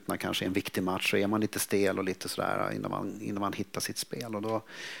 10 minuterna kanske en viktig match, så är man lite stel och lite sådär innan man hittar sitt spel, och då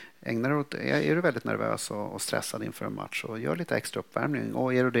är du väldigt nervös och stressad inför en match, och gör lite extra uppvärmning.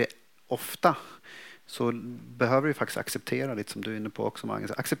 Och är du det ofta så behöver du faktiskt acceptera, lite som du är inne på också,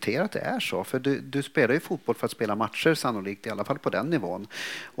 Magnus. Acceptera att det är så, för du spelar ju fotboll för att spela matcher sannolikt, i alla fall på den nivån.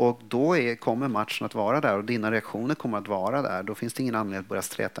 Och då kommer matchen att vara där, och dina reaktioner kommer att vara där. Då finns det ingen anledning att börja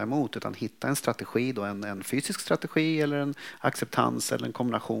streta emot, utan hitta en strategi då, en fysisk strategi eller en acceptans eller en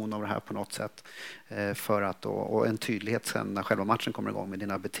kombination av det här på något sätt, för att då, och en tydlighet sen när själva matchen kommer igång med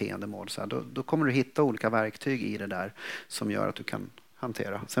dina beteendemål. Så här, då kommer du hitta olika verktyg i det där som gör att du kan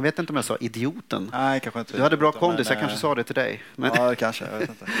hantera. Sen vet jag inte om jag sa idioten. Nej, kanske inte. Du hade bra kondis, jag kanske sa det till dig. Men... Ja, kanske, jag vet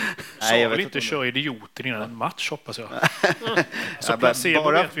inte. Nej, jag vill inte köra idioten innan en match, hoppas jag. Så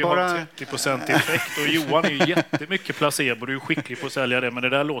placebo vet vi har 30% effekt, och Johan är ju jättemycket placebo, du är skicklig på att sälja det, men det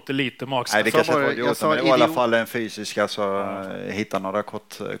där låter lite magstarkt. Nej, det kanske var idioten, men i alla fall en fysisk, alltså hitta några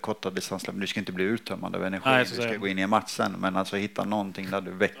korta distanser, men du ska inte bli uttömmande av energi. Nej, du ska gå in i en match sen, men alltså hitta någonting där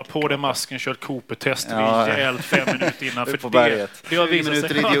du väcker. På den masken, kört Cooper-test rejält 5 minuter innan, för på berget. Det har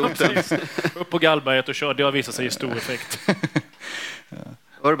visat sig, upp på Gallberget och kör, det har visat sig i stor effekt.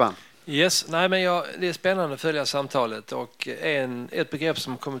 Urban? Yes, nej, men det är spännande att följa samtalet, och ett begrepp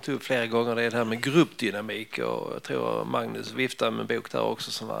som kommit upp flera gånger, det är det här med gruppdynamik, och jag tror Magnus viftade med en bok där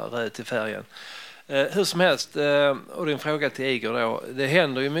också som var röd till färgen. Hur som helst, och din fråga till Igor då, det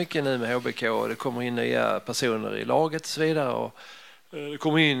händer ju mycket nu med HBK, och det kommer in nya personer i laget och så vidare, och det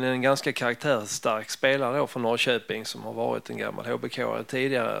kommer in en ganska karaktärstark spelare då från Norrköping som har varit en gammal HBK-are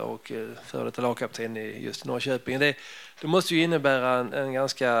tidigare och före detta lagkapten i just Norrköping. Det måste ju innebära en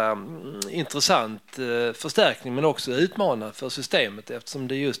ganska intressant förstärkning, men också utmana för systemet, eftersom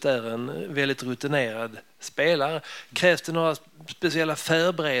det just är en väldigt rutinerad spelare. Krävs det några speciella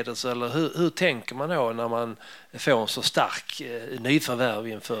förberedelser, eller hur tänker man då när man får en så stark nyförvärv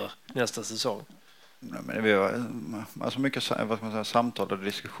inför nästa säsong? Men vi har alltså mycket, vad ska man säga, samtal och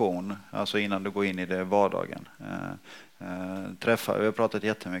diskussion, alltså innan du går in i det vardagen. Vi har pratat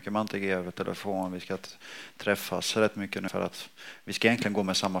jättemycket med Ante över telefon. Vi ska träffas rätt mycket nu, för att vi ska egentligen gå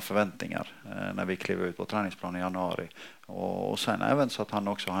med samma förväntningar när vi kliver ut på träningsplan i januari. Och sen även så att han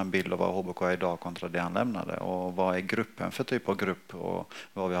också har en bild av vad HBK är idag kontra det han lämnade, och vad är gruppen för typ av grupp, och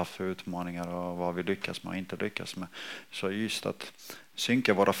vad vi har haft för utmaningar och vad vi lyckas med och inte lyckas med. Så just att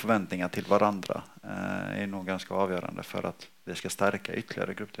synka våra förväntningar till varandra är nog ganska avgörande för att det ska stärka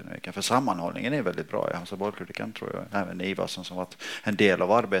ytterligare gruppdynamiken. För sammanhållningen är väldigt bra i Halmstad bollklubb, tror jag. Även Ivarsson som varit en del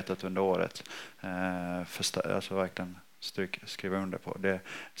av arbetet under året. Alltså verkligen skriva under på.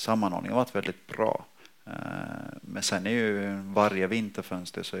 Sammanhållningen har varit väldigt bra. Men sen är ju varje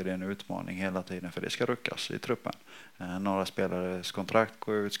vinterfönster så är det en utmaning hela tiden för det ska ruckas i truppen. Några spelares kontrakt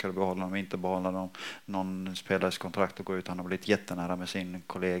går ut, ska du behålla dem, inte behålla dem. Någon spelares kontrakt går ut, han har blivit jättenära med sin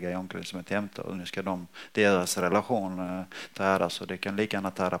kollega i omklädningsrummet jämte och nu ska deras relation täras så det kan lika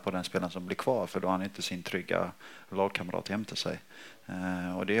gärna tära på den spelaren som blir kvar för då har han inte sin trygga lagkamrat jämte sig.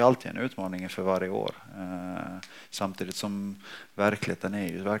 Och det är alltid en utmaning för varje år. Samtidigt som verkligheten är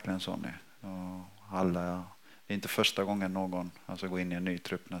ju verkligen sån. Det är inte första gången någon går in i en ny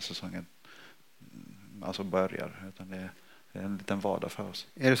trupp när säsongen börjar utan det är en liten vardag för oss.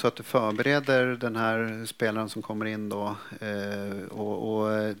 Är det så att du förbereder den här spelaren som kommer in då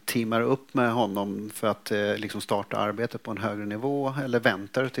och teamar upp med honom för att liksom starta arbetet på en högre nivå eller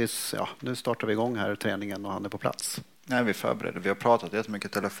väntar tills nu startar vi igång här träningen och han är på plats? Nej, vi förbereder. Vi har pratat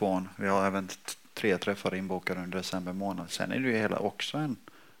jättemycket telefon. Vi har även 3 träffar inbokade under december månad. Sen är det ju hela också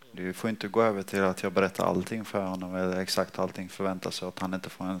du får inte gå över till att jag berättar allting för honom eller exakt allting förväntar sig att han inte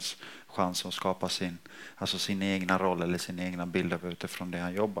får ens chans att skapa sin egna roll eller sin egna bild utifrån det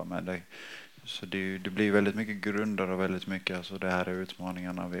han jobbar med. Så det blir väldigt mycket grunder och väldigt mycket det här är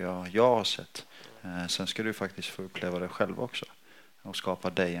utmaningarna jag har sett. Sen ska du faktiskt få uppleva det själv också och skapa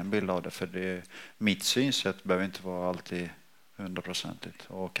dig en bild av det för mitt synsätt behöver inte vara alltid 100%.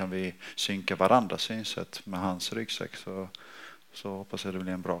 Och kan vi synka varandras synsätt med hans ryggsäck så hoppas jag det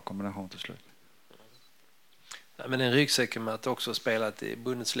blir en bra kombination till slut. Ja, men en ryggsäck med att också spelat i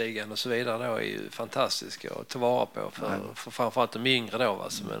Bundesligan och så vidare då är ju fantastisk att ta vara på för framförallt de yngre då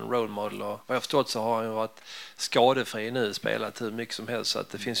som en role model. Och vad jag förstått så har han varit skadefri nu, spelat hur mycket som helst så att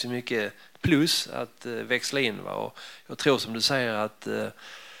det finns ju mycket plus att växla in. Och jag tror som du säger att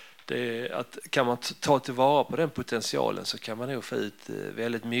kan man ta tillvara på den potentialen så kan man nog få ut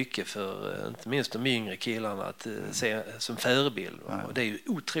väldigt mycket för inte minst de yngre killarna att se som förebild. Ja. Och det är ju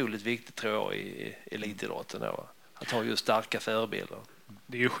otroligt viktigt tror jag i elitidrotten då, att ha just starka förebilder.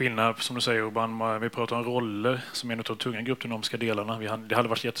 Det är ju skillnad, som du säger Urban, vi pratar om roller som en av de tunga gruppdynamiska delarna. Det hade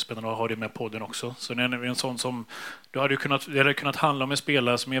varit jättespännande att ha det med podden också. Så det är en sån som, det hade kunnat handla om en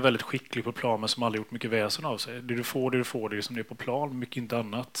spelare som är väldigt skicklig på plan men som aldrig gjort mycket väsen av sig. Det du får, det är som det är på plan, mycket inte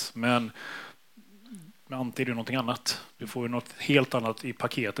annat. Men Ante är det någonting annat. Du får ju något helt annat i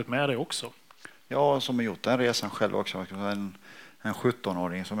paketet med dig också. Ja, som har gjort den resan själv också. En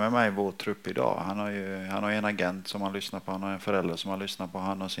 17-åring som är med i vår trupp idag. Han har en agent som han lyssnar på. Han har en förälder som han lyssnar på.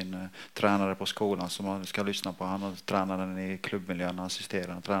 Han har sin tränare på skolan som han ska lyssna på. Han har tränaren i klubbmiljön,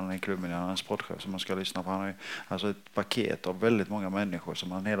 assisterande tränaren i klubbmiljön. Han har en sportchef som man ska lyssna på. Han har ett paket av väldigt många människor som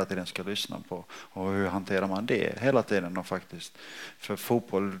man hela tiden ska lyssna på. Och hur hanterar man det hela tiden? Och faktiskt, för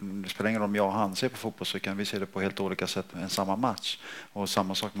fotboll, det spelar ingen roll om jag och han ser på fotboll så kan vi se det på helt olika sätt en samma match. Och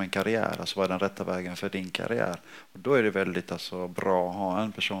samma sak med en karriär. Alltså vad är den rätta vägen för din karriär? Och då är det väldigt bra att ha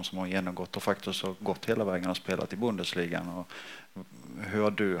en person som har genomgått och faktiskt har gått hela vägen och spelat i Bundesligan. Och hur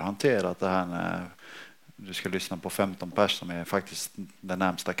har du hanterat det här när du ska lyssna på 15 pers som är faktiskt den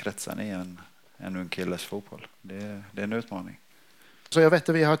närmsta kretsen i en ung killes fotboll? Det är en utmaning. Så jag vet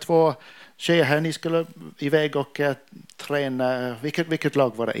att vi har 2 tjejer här. Ni skulle iväg och träna. Vilket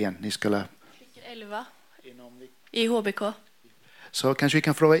lag var det igen? Ni skulle... 11 i HBK. Så kanske vi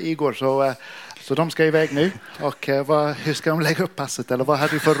kan fråga Igor. Så de ska iväg nu. Och hur ska de lägga upp passet? Eller vad har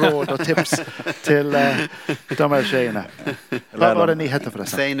du för råd och tips till de här tjejerna? Vad var det ni hette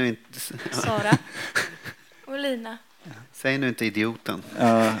förresten? Säg nu inte... Sara och Lina. Säg nu inte idioten.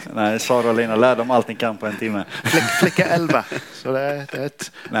 Nej, Sara och Lina lär dem allting kan på en timme. Flicka 11. Så det är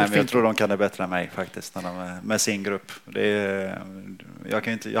ett Nej, men jag tror de kan det bättre än mig faktiskt när de, med sin grupp.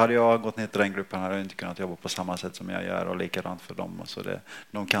 Hade jag gått ner till den gruppen hade jag inte kunnat jobba på samma sätt som jag gör och likadant för dem. Så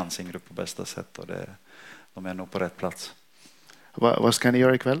de kan sin grupp på bästa sätt och de är nog på rätt plats. Vad ska ni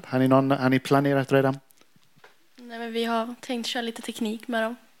göra ikväll? Har ni planerat redan? Nej, men vi har tänkt köra lite teknik med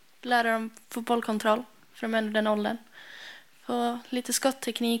dem. Lära dem fotbollkontroll från den åldern. Få lite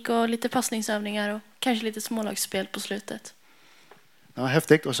skottteknik och lite passningsövningar och kanske lite smålagsspel på slutet. Ja,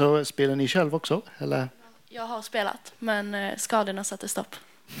 häftigt. Och så spelar ni själv också? Eller? Jag har spelat, men skadorna satte stopp.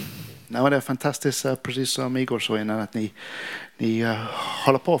 Nej, men det är fantastiskt, precis som Igor sa innan, att ni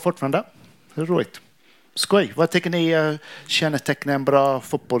håller på fortfarande. Det är roligt. Skoj. Vad tycker ni kännetecknar en bra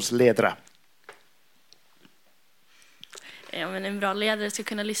fotbollsledare? Ja, men en bra ledare ska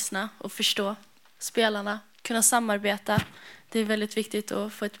kunna lyssna och förstå spelarna, kunna samarbeta. Det är väldigt viktigt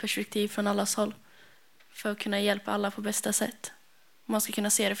att få ett perspektiv från allas håll för att kunna hjälpa alla på bästa sätt. Man ska kunna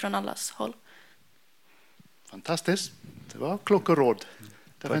se det från allas håll. Fantastiskt. Det var kloka råd.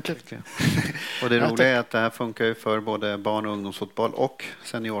 Definitivt. Och det roliga är att det här funkar ju för både barn- och ungdomsfotboll och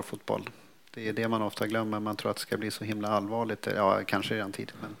seniorfotboll. Det är det man ofta glömmer. Man tror att det ska bli så himla allvarligt. Ja, kanske redan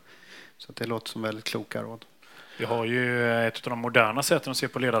tidigt. Men, så att det låter som väldigt kloka råd. Vi har ju ett av de moderna sätten att se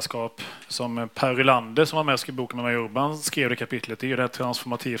på ledarskap som Per Rylander som var med och skrev boken med mig Urban skrev det kapitlet. Det är ju det här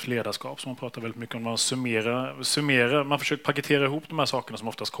transformativt ledarskap som man pratar väldigt mycket om. Man summerar, man försöker paketera ihop de här sakerna som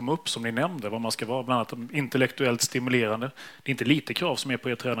oftast kommer upp som ni nämnde. Vad man ska vara, bland annat intellektuellt stimulerande. Det är inte lite krav som är på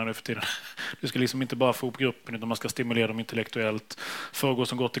er tränare nu för tiden. Du ska liksom inte bara få upp gruppen utan man ska stimulera dem intellektuellt. Föregå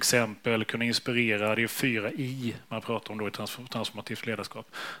som gott exempel, kunna inspirera. Det är 4 I man pratar om då i transformativt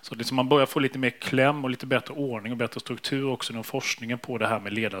ledarskap. Så det är som man börjar få lite mer kläm och lite bättre ordning och bättre struktur också inom forskningen på det här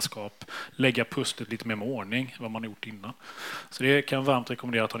med ledarskap. Lägga pusslet lite mer med ordning än vad man gjort innan. Så det kan jag varmt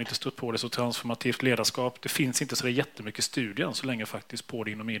rekommendera att ha inte stött på det. Så transformativt ledarskap, det finns inte så jättemycket studier än så länge faktiskt på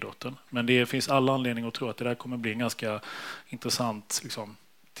det inom idrotten. Men det finns alla anledningar att tro att det där kommer bli en ganska intressant liksom,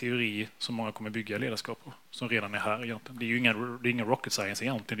 teori som många kommer bygga ledarskap på, som redan är här egentligen. Det är ju ingen rocket science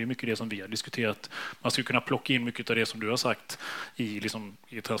egentligen, det är mycket det som vi har diskuterat. Man skulle kunna plocka in mycket av det som du har sagt i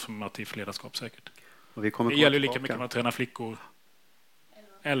transformativt ledarskap säkert. Och vi kommer det gäller lika mycket när man tränar flickor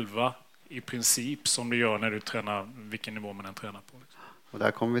 11 i princip som du gör när du tränar vilken nivå man än tränar på. Och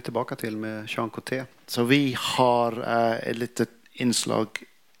där kommer vi tillbaka till med Jean Coté. Så vi har ett litet inslag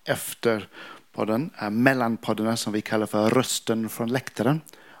efter podden, mellan poddarna som vi kallar för Rösten från läktaren.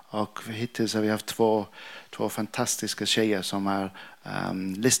 Och hittills har vi haft två fantastiska tjejer som har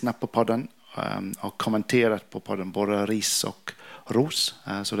lyssnat på podden och kommenterat på podden, både ris och ros.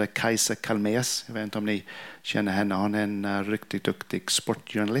 Så det är Kajsa Kalmes, jag vet inte om ni känner henne, hon är en riktigt duktig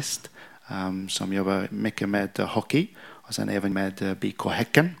sportjournalist som jobbar mycket med hockey och sen även med BK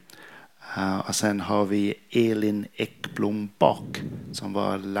Häcken. Och sen har vi Elin Ekblom Bak som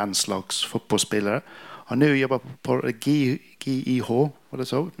var landslagsfotbollsspelare och nu jobbar på GIH. Eller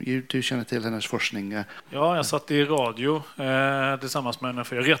så. Du känner till hennes forskning. Ja, jag satt i radio tillsammans med henne.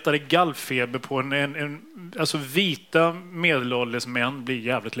 För jag rättade gallfeber på alltså vita medelålders män blir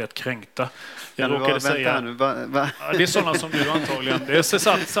jävligt lätt kränkta. Jag råkade säga... Ja, det är sådana som du antagligen. Jag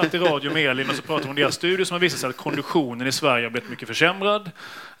satt i radio med Elin och så pratade om deras studie som har visat sig att konditionen i Sverige har blivit mycket försämrad.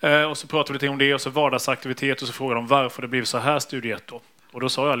 Och så pratade vi lite om det och så vardagsaktivitet och så frågade de varför det blev så här studie 1 då. Och då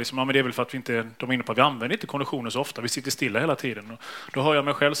sa jag liksom, ja, men det är väl för att de är inne på att vi använder inte konditionen så ofta, vi sitter stilla hela tiden. Och då har jag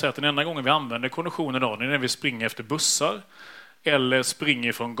mig själv säga att den enda gången vi använder konditionen då, det är när vi springer efter bussar eller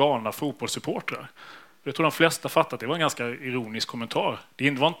springer från galna fotbollssupportrar. Jag tror de flesta fattar att det var en ganska ironisk kommentar.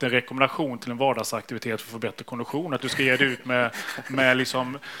 Det var inte en rekommendation till en vardagsaktivitet för att få bättre kondition, att du ska ge dig ut med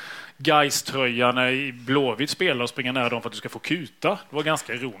liksom Gais-tröjan i Blåvitt spelar och springa nära dem för att du ska få kuta. Det var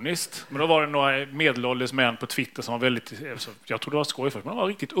ganska ironiskt. Men då var det några medelålders män på Twitter som var väldigt, jag tror det var skoj för, men de var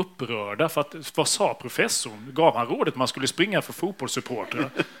riktigt upprörda för att, vad sa professorn? Gav han rådet att man skulle springa för fotbollssupportrar?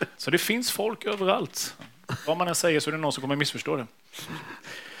 Så det finns folk överallt. Vad man än säger så är det någon som kommer missförstå det.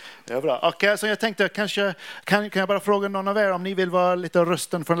 Det är bra. Och så jag tänkte kanske kan jag bara fråga någon av er om ni vill vara lite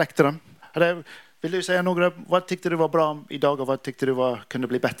rösten från läktaren. Vill du säga några, vad tyckte du var bra idag och vad tyckte du kunde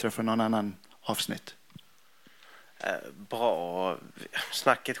bli bättre för någon annan avsnitt? Bra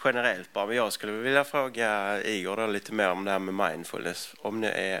snacket generellt bara, men jag skulle vilja fråga Igor då lite mer om det här med mindfulness. Om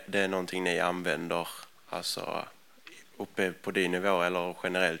det är någonting ni använder alltså uppe på din nivå eller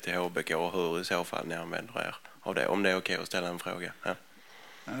generellt i HBK och hur i så fall ni använder er av det. Om det är okej att ställa en fråga. Ja.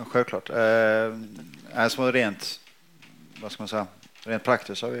 Självklart. Alltså rent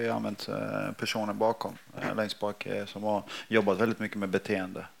praktiskt har vi använt personer bakom, längst bak, som har jobbat väldigt mycket med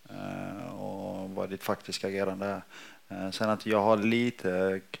beteende och vad ditt faktiska agerande är. Sen att jag har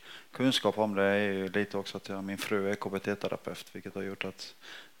lite kunskap om det är ju lite också att min fru är KBT-terapeut, vilket har gjort att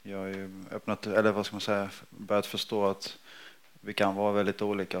jag har ju öppnat, eller börjat förstå att vi kan vara väldigt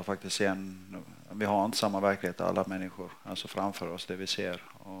olika och faktiskt se vi har inte samma verklighet alla människor, alltså framför oss det vi ser.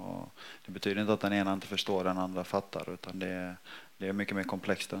 Och det betyder inte att den ena inte förstår den andra fattar, utan det är mycket mer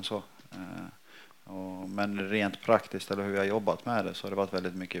komplext än så. Men rent praktiskt, eller hur jag har jobbat med det, så har det varit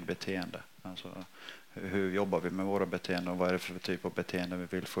väldigt mycket beteende. Alltså, hur jobbar vi med våra beteenden och vad är det för typ av beteende vi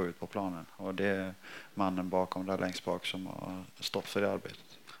vill få ut på planen? Och det är mannen bakom där längst bak som har stått för det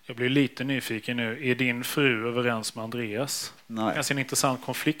arbetet. Jag blir lite nyfiken nu. Är din fru överens med Andreas? Nej. Kanske en intressant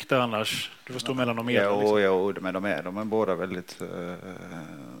konflikt där annars. Du förstår mellan dem. Jo, men de är båda väldigt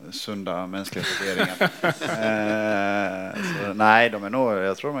sunda mänskliga värderingar. Nej,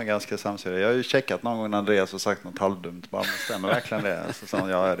 jag tror de är ganska samsida. Jag har ju checkat någon gång när Andreas har sagt något halvdumt. Bara, stämmer verkligen det? Så sa han,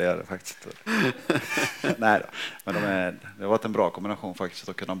 ja, det är det faktiskt. Nej då. Men det har varit en bra kombination faktiskt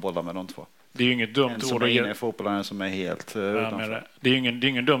att kunna bolla med de två. Det är ju inget dumt som råd är att ge. inne i fotbollen som är helt utanför. Det är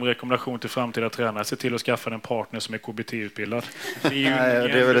ingen dum rekommendation till framtida tränare. Se till att skaffa en partner som är KBT-utbildad. Det är ju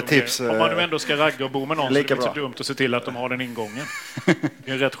det är väl ett tips. Om man nu ändå ska ragga och bo med någon så är det Lika inte så bra. dumt att se till att de har den ingången. Det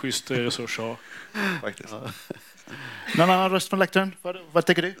är en rätt schysst resurs att ha. Faktiskt. Någon annan röst från läktaren? Vad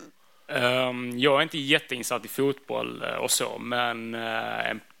tycker du? Jag är inte jätteinsatt i fotboll och så, men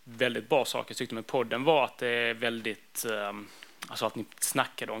en väldigt bra sak jag tyckte med podden var att det är väldigt, alltså att ni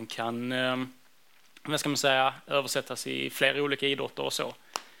snackade om kan, vad ska man säga, översättas i flera olika idrotter och så.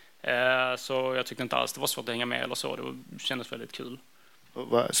 Så jag tyckte inte alls det var svårt att hänga med eller så, det kändes väldigt kul.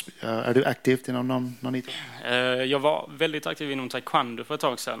 Är du aktiv inom någon idrott? Jag var väldigt aktiv inom taekwondo för ett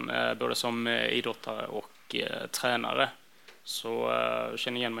tag sedan, både som idrottare och tränare. Så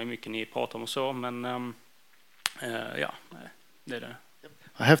känner igen mig mycket ni pratar om och så, men ja, det är det.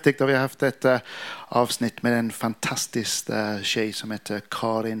 Häftigt, och vi har haft ett avsnitt med en fantastisk tjej som heter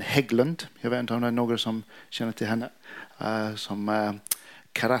Karin Hägglund. Jag vet inte om det är några som känner till henne. Som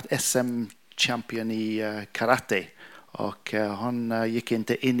SM-champion i karate. Och hon gick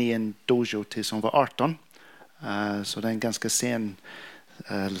inte in i en dojo tills hon var 18. Så det är en ganska sen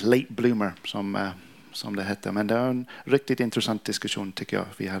late bloomer som det heter. Men det är en riktigt intressant diskussion tycker jag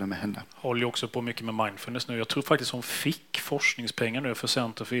vi hade med henne. Håller ju också på mycket med mindfulness nu. Jag tror faktiskt hon fick forskningspengar nu för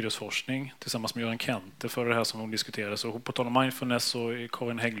Center för idrottsforskning tillsammans med Göran Kente för det här som hon diskuterade. Så på tal om mindfulness så är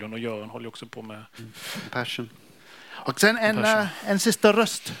Karin Hägglund och Göran håller också på med Passion. Och sen en sista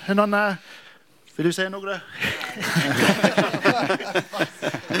röst. Vill du säga några?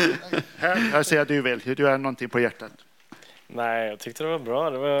 Här säger du vill. Du har någonting på hjärtat. Nej, jag tyckte det var bra.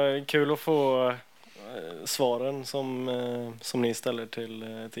 Det var kul att få svaren som ni ställer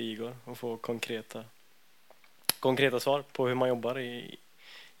till Igor och få konkreta svar på hur man jobbar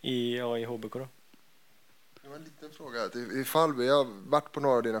i HBK då. Det var en liten fråga. I Falby, jag har varit på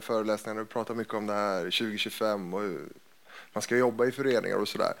några av dina föreläsningar och pratat mycket om det här 2025 och hur man ska jobba i föreningar och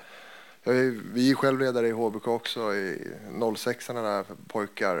sådär. Vi är självledare i HBK också, i 06-arna där för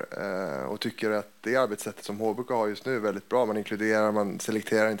pojkar, och tycker att det arbetssättet som HBK har just nu är väldigt bra. Man inkluderar, man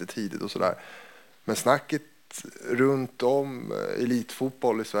selekterar inte tidigt och sådär. Men snacket runt om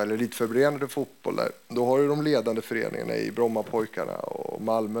elitfotboll i Sverige, elitförberedande fotboll, då har ju de ledande föreningarna i Brommapojkarna och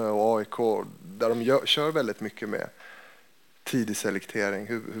Malmö och AIK, där de kör väldigt mycket med tidig selektering.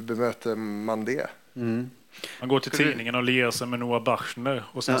 Hur bemöter man det? Mm. Man går till tidningen och lirar sig med Noah Bachner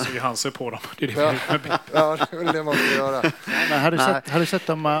och sen så ger han sig på dem. Det är det ja, det är väl det man ska göra. Men har du sett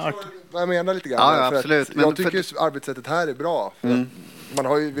dem? Vad jag menar lite grann. Ja, absolut. Jag tycker arbetssättet här är bra.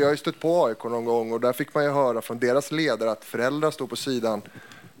 Vi har ju stött på AIK någon gång och där fick man ju höra från deras ledare att föräldrar står på sidan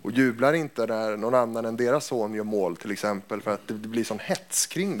och jublar inte när någon annan än deras son gör mål till exempel, för att det blir sån hets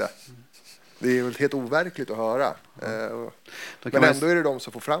kring det. Det är väl helt overkligt att höra. Men ändå är det de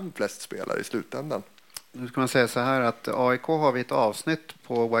som får fram flest spelare i slutändan. Nu ska man säga så här att AIK har vi ett avsnitt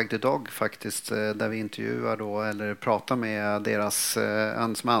på Wag the Dog faktiskt, där vi intervjuar då, eller pratar med deras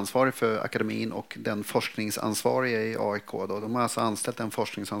som är ansvarig för akademin och den forskningsansvarige i AIK då. De har alltså anställt en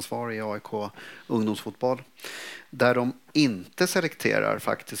forskningsansvarig i AIK ungdomsfotboll där de inte selekterar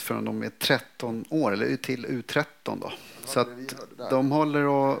faktiskt förrän de är 13 år eller till U13 då. Så att de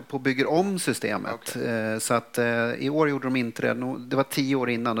håller på och bygger om systemet. Okay. Så att i år gjorde de inte det. Det var 10 år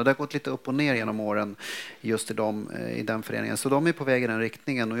innan och det har gått lite upp och ner genom åren just i den föreningen. Så de är på väg i den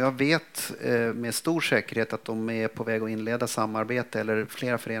riktningen och jag vet med stor säkerhet att de är på väg att inleda samarbete eller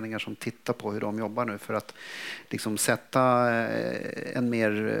flera föreningar som tittar på hur de jobbar nu för att liksom sätta en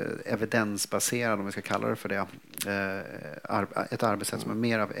mer evidensbaserad, om vi ska kalla det för det, ett arbetssätt som är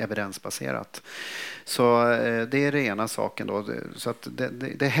mer evidensbaserat. Så det är det ena saken då. Så att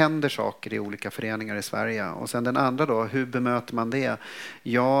det händer saker i olika föreningar i Sverige. Och sen den andra då, hur bemöter man det?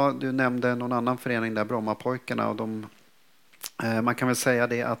 Ja, du nämnde någon annan förening där, Brommapojkarna, och man kan väl säga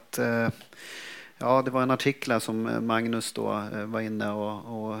det att ja, det var en artikel som Magnus då var inne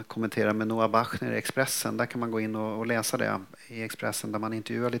och kommenterade med Noah Bachner i Expressen. Där kan man gå in och läsa det i Expressen där man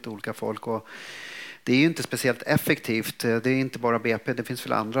intervjuar lite olika folk. Och det är ju inte speciellt effektivt. Det är inte bara BP. Det finns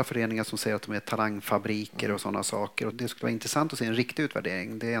väl andra föreningar som säger att de är talangfabriker och sådana saker. Och det skulle vara intressant att se en riktig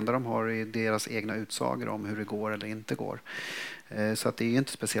utvärdering. Det enda de har är deras egna utsagor om hur det går eller inte går. Så att det är ju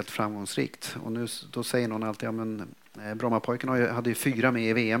inte speciellt framgångsrikt. Och nu då säger någon alltid, ja men Brommapojkarna hade ju 4 med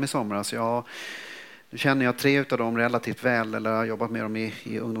i VM i somras. Ja, nu känner jag 3 av dem relativt väl, eller har jobbat med dem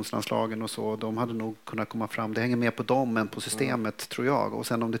i ungdomslandslagen och så. De hade nog kunnat komma fram. Det hänger mer på dem än på systemet, tror jag. Och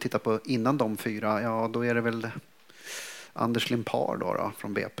sen om du tittar på innan de 4, ja då är det väl Anders Limpar då,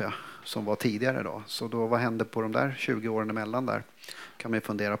 från BP som var tidigare då. Så då, vad hände på de där 20 åren emellan där? Kan man ju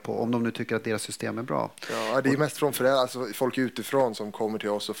fundera på om de nu tycker att deras system är bra. Ja, det är mest från föräldrar, alltså folk utifrån som kommer till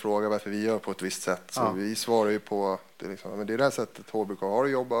oss och frågar varför vi gör på ett visst sätt. Så vi svarar ju på det, liksom, men det är det här sättet HBK har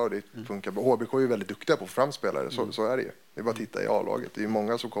att jobba och det funkar bra. HBK är ju väldigt duktiga på framspelare, så är det ju. Det är bara att titta i A-laget. Det är ju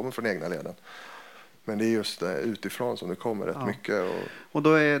många som kommer från egna leden. Men det är just det utifrån som det kommer rätt mycket. Och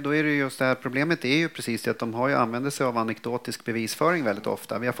då är det just det här problemet är ju precis det att de har ju använt sig av anekdotisk bevisföring väldigt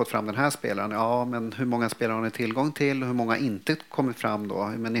ofta. Vi har fått fram den här spelaren. Ja, men hur många spelare har ni tillgång till? Hur många inte kommit fram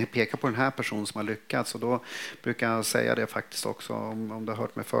då? Men ni pekar på den här personen som har lyckats. Och då brukar jag säga det faktiskt också. Om du har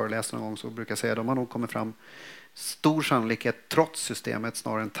hört mig föreläsa någon gång så brukar jag säga att de har nog kommit fram stor sannolikhet trots systemet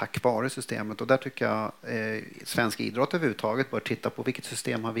snarare än tack vare systemet. Och där tycker jag svensk idrott överhuvudtaget bör titta på vilket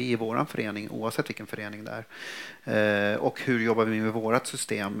system har vi i våran förening oavsett vilken förening det är. Och hur jobbar vi med vårat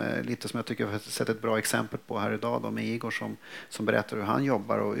system? Lite som jag tycker jag har sett ett bra exempel på här idag då, med Igor som berättar hur han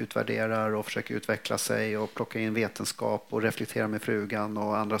jobbar och utvärderar och försöker utveckla sig och plocka in vetenskap och reflektera med frugan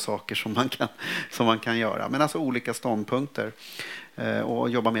och andra saker som man kan göra. Men alltså olika ståndpunkter. Och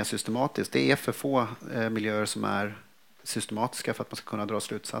jobba mer systematiskt. Det är för få miljöer som är systematiska för att man ska kunna dra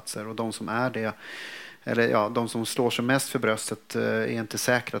slutsatser. Och de som är det, eller ja, de som slår sig mest för bröstet är inte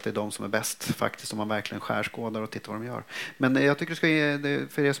säkra att det är de som är bäst faktiskt om man verkligen skärskådar och tittar vad de gör. Men jag tycker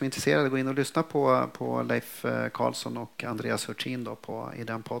för er som är intresserade gå in och lyssna på Leif Karlsson och Andreas Hurtin då i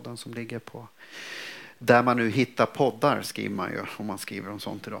den podden som ligger på där man nu hittar poddar, skriver man ju om man skriver om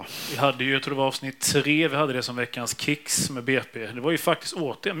sånt idag. Vi hade ju, jag tror det var avsnitt 3, vi hade det som veckans kicks med BP. Det var ju faktiskt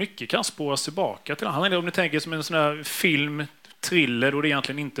återigen, mycket kan spåras tillbaka till han. Om ni tänker som en sån här film, thriller, och det är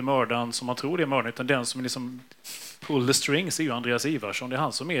egentligen inte mördaren som man tror det är mördaren, utan den som liksom pull the strings är ju Andreas Ivarsson. Det är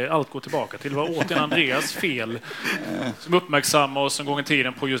han som allt går tillbaka till. Det var återigen Andreas fel som uppmärksammar oss en gång i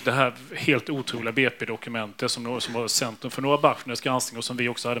tiden på just det här helt otroliga BP-dokumentet som var centrum för Noah Bachners granskning och som vi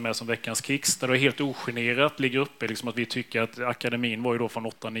också hade med som veckans kicks. Där det helt ogenerat ligger uppe liksom att vi tycker att akademin var ju då från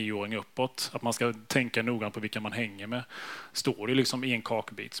 8-9-åring uppåt. Att man ska tänka noggrant på vilka man hänger med. Står det liksom i en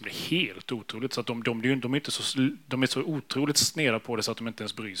kakbit som är helt otroligt. Så att de är så otroligt sneda på det så att de inte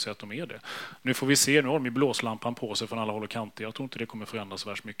ens bryr sig att de är det. Nu får vi se, nu har de ju blåslampan på sig från alla håll och kanter. Jag tror inte det kommer förändras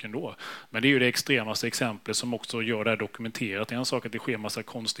värst mycket ändå. Men det är ju det extremaste exemplet som också gör det här dokumenterat. Det är en sak att det sker massa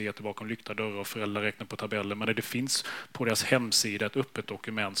konstigheter bakom lyckta dörrar och föräldrar räknar på tabeller, men det finns på deras hemsida ett öppet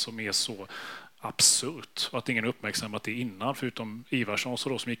dokument som är så absurt och att ingen uppmärksammat det innan förutom Ivarsson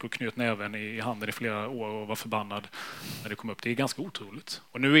som gick och knöt näven i handen i flera år och var förbannad när det kom upp. Det är ganska otroligt.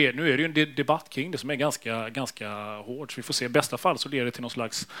 Och nu är det ju en debatt kring det som är ganska hård. Så vi får se. I bästa fall så leder det till någon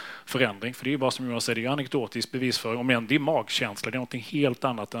slags förändring. För det är ju bara som jag säger, det är anekdotisk bevisföring. Om än det är magkänsla, det är något helt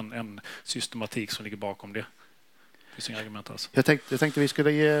annat än systematik som ligger bakom det. Det finns inga argument alls. Jag tänkte vi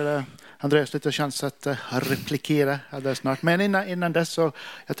skulle ge Andreas lite chans att replikera alldeles snart. Men innan dess så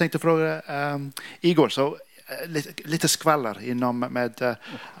jag tänkte fråga Igor, så lite skvaller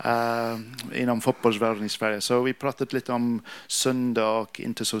inom fotbollsvärlden i Sverige. Så vi pratat lite om sunda och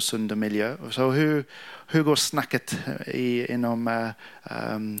inte så sunda miljö. Så hur går snacket inom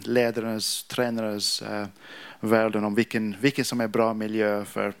ledarnas, tränarnas världen om vilken som är bra miljö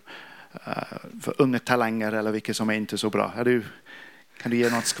för unga talanger eller vilka som är inte så bra? Kan du ge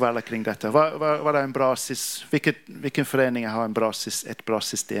något skvaller kring detta? Vad är en bra vilken förening har ett bra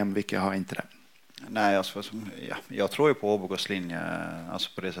system, vilka har inte det? Nej, alltså, jag tror ju på HBKs linje, alltså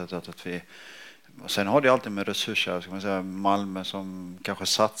på det sättet att vi... Sen har det alltid med resurser, ska man säga, Malmö som kanske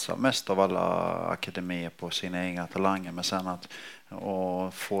satsar mest av alla akademier på sina egna talanger, men sen att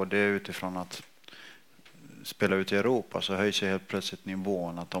få det utifrån att spela ut i Europa så höjs ju helt plötsligt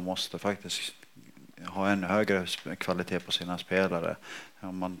nivån att de måste faktiskt ha ännu högre kvalitet på sina spelare.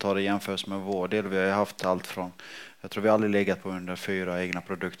 Om man tar det jämfört med vår del, vi har haft allt från, jag tror vi aldrig legat på under 4 egna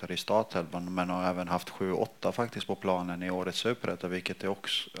produkter i startelvan, men har även haft 7-8 faktiskt på planen i årets superetta, vilket är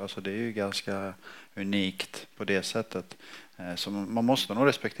också, alltså det är ju ganska unikt på det sättet. Så man måste nog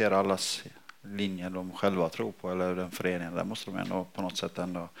respektera allas linjer de själva tror på, eller den föreningen, där måste de ändå på något sätt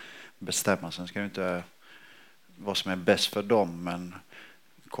ändå bestämma. Sen ska det inte vad som är bäst för dem, men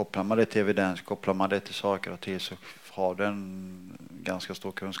kopplar man det till evidens, kopplar man det till saker och till, så har den ganska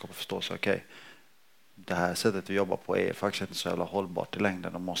stor kunskap och förståelse. Okej, det här sättet vi jobbar på är faktiskt inte så jävla hållbart i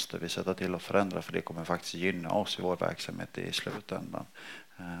längden. Då måste vi sätta till och förändra, för det kommer faktiskt gynna oss i vår verksamhet i slutändan.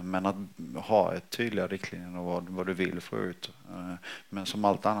 Men att ha ett tydliga riktlinjer och vad du vill få ut. Men som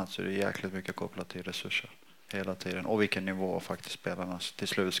allt annat så är det jäkligt mycket kopplat till resurser hela tiden. Och vilken nivå faktiskt spelarna till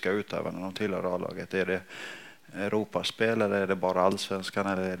slut ska utöva när de tillhör A-laget. Är det Europaspel eller är det bara allsvenskan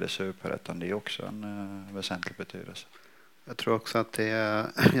eller är det superettan? Det är också en väsentlig betydelse. Jag tror också att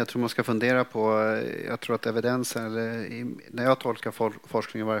jag tror man ska fundera på, jag tror att evidensen, eller när jag tolkar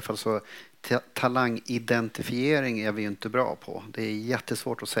forskning i varje fall, så talangidentifiering är vi inte bra på. Det är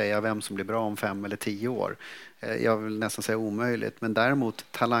jättesvårt att säga vem som blir bra om 5 eller 10 år. Jag vill nästan säga omöjligt, men däremot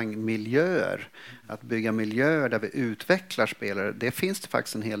talangmiljöer, att bygga miljöer där vi utvecklar spelare, det finns det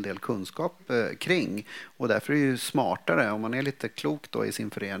faktiskt en hel del kunskap kring, och därför är det ju smartare om man är lite klok då i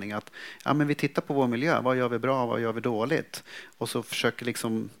sin förening att men vi tittar på vår miljö, vad gör vi bra, vad gör vi dåligt, och så försöker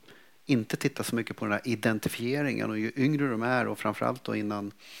liksom inte titta så mycket på den här identifieringen, och ju yngre de är och framförallt då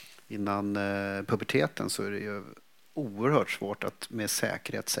innan puberteten, så är det ju oerhört svårt att med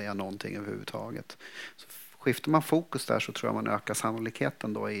säkerhet säga någonting överhuvudtaget. Så skiftar man fokus där så tror jag man ökar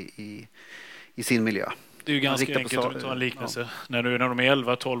sannolikheten då i sin miljö. Det är ju ganska enkelt att ta en liknelse. Ja. När de är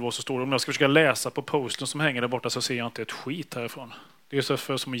 11-12 år så står de, om jag ska försöka läsa på posten som hänger där borta så ser jag inte ett skit härifrån. Det är så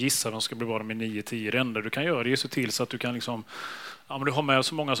för som att gissa de ska bli bara med 9-10. Det enda du kan göra det är så till så att du kan liksom, men du har med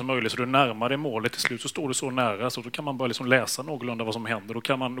så många som möjligt så du närmar dig målet. Till slut så står du så nära så då kan man bara liksom läsa någorlunda vad som händer. Då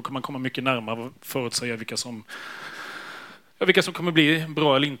kan man komma mycket närmare och förutsäga vilka som kommer bli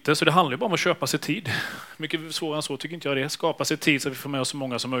bra eller inte. Så det handlar ju bara om att köpa sig tid. Mycket svårare än så tycker inte jag det. Skapa sig tid så att vi får med oss så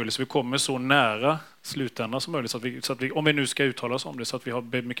många som möjligt. Så vi kommer så nära slutändan som möjligt. Så att vi, om vi nu ska uttala oss om det, så att vi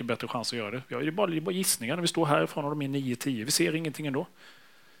har mycket bättre chans att göra det. Det är bara gissningar när vi står härifrån och de är 9-10. Vi ser ingenting ändå.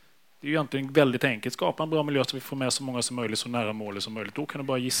 Det är ju egentligen väldigt enkelt. Skapa en bra miljö så vi får med så många som möjligt, så nära målet som möjligt. Då kan du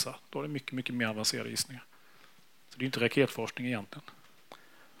bara gissa. Då är det mycket, mycket mer avancerade gissningar. Så det är inte raketforskning egentligen.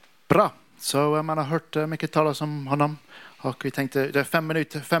 Bra. Så man har hört mycket talas om honom. Och vi tänkte, det är 5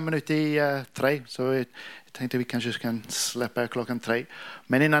 minuter i 3. Så vi tänkte vi kanske kan släppa 3:00.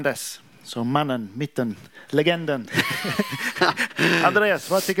 Men innan dess, så mannen, mitten, legenden. Andreas,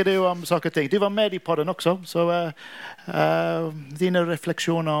 vad tycker du om saker och ting? Du var med i podden också. Så dina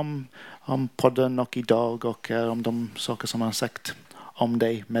reflektioner om podden och idag och om de saker som han sagt om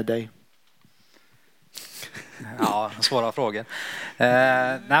dig, med dig. Ja, svåra frågor.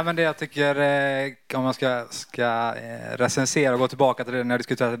 Nej, men det jag tycker, om man ska recensera och gå tillbaka till det när jag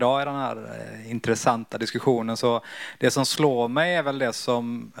diskuterat idag i den här intressanta diskussionen, så det som slår mig är väl det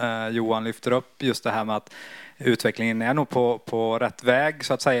som Johan lyfter upp, just det här med att utvecklingen är nog på rätt väg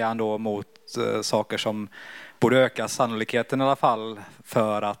så att säga ändå mot saker som borde öka sannolikheten i alla fall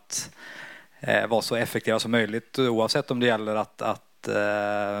för att vara så effektiva som möjligt, oavsett om det gäller att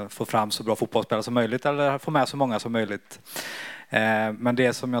få fram så bra fotbollsspelare som möjligt eller få med så många som möjligt. Men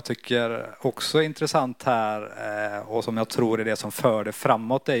det som jag tycker också är intressant här och som jag tror är det som för det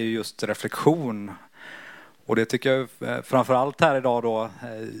framåt är ju just reflektion. Och det tycker jag framförallt här idag då,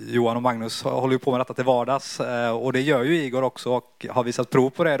 Johan och Magnus håller ju på med detta till vardags, och det gör ju Igor också och har visat prov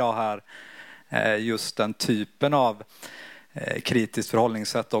på det idag här. Just den typen av kritiskt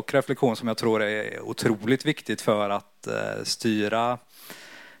förhållningssätt och reflektion som jag tror är otroligt viktigt för att styra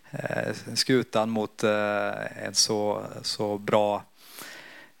skutan mot en så bra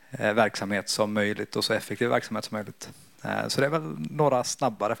verksamhet som möjligt och så effektiv verksamhet som möjligt. Så det är väl några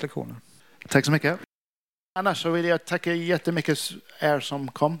snabba reflektioner. Tack så mycket. Annars så vill jag tacka jättemycket er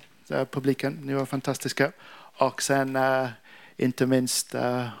som kom, publiken. Ni var fantastiska. Och sen inte minst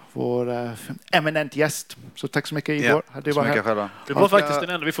vår eminent gäst. Så tack så mycket Igor. Ja, du var här. Det var faktiskt den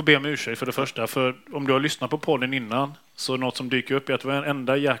enda vi får be om ursäkt för det första. För om du har lyssnat på podden innan, så något som dyker upp är att det var den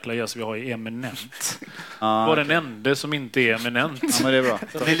enda jäkla gäst vi har är eminent. Var den enda som inte är eminent. Ja, men det är bra.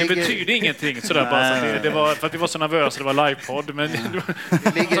 Det betyder ingenting sådär bara. Så det var för att vi var så nervösa, det var livepodd. Men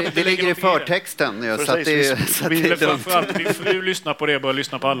det ligger i förtexten. Ja, så att framförallt min fru lyssnar på det, börjar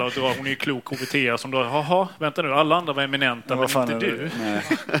lyssna på alla och drar. Hon är ju klok HBT som då, jaha, vänta nu, alla andra var eminenta, men inte du.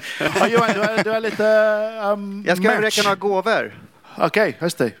 Ja, Johan, du är lite jag ska överräcka några gåvor. Okej,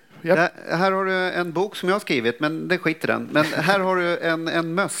 just det. Yep. Här har du en bok som jag har skrivit, men det skiter den. Men här har du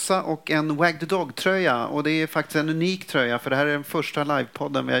en mössa och en Wag the Dog-tröja. Och det är faktiskt en unik tröja, för det här är den första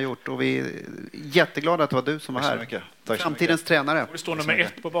livepodden vi har gjort. Och vi är jätteglada att det var du som var här. Tack så Framtidens tränare. Det står nummer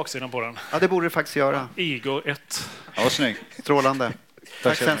 1 på baksidan på den. Ja, det borde det faktiskt göra. Igor 1. Ja, vad snyggt. Strålande.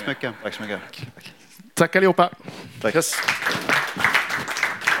 Tack så hemskt mycket. Tack så mycket. Tack allihopa. Tack. Yes.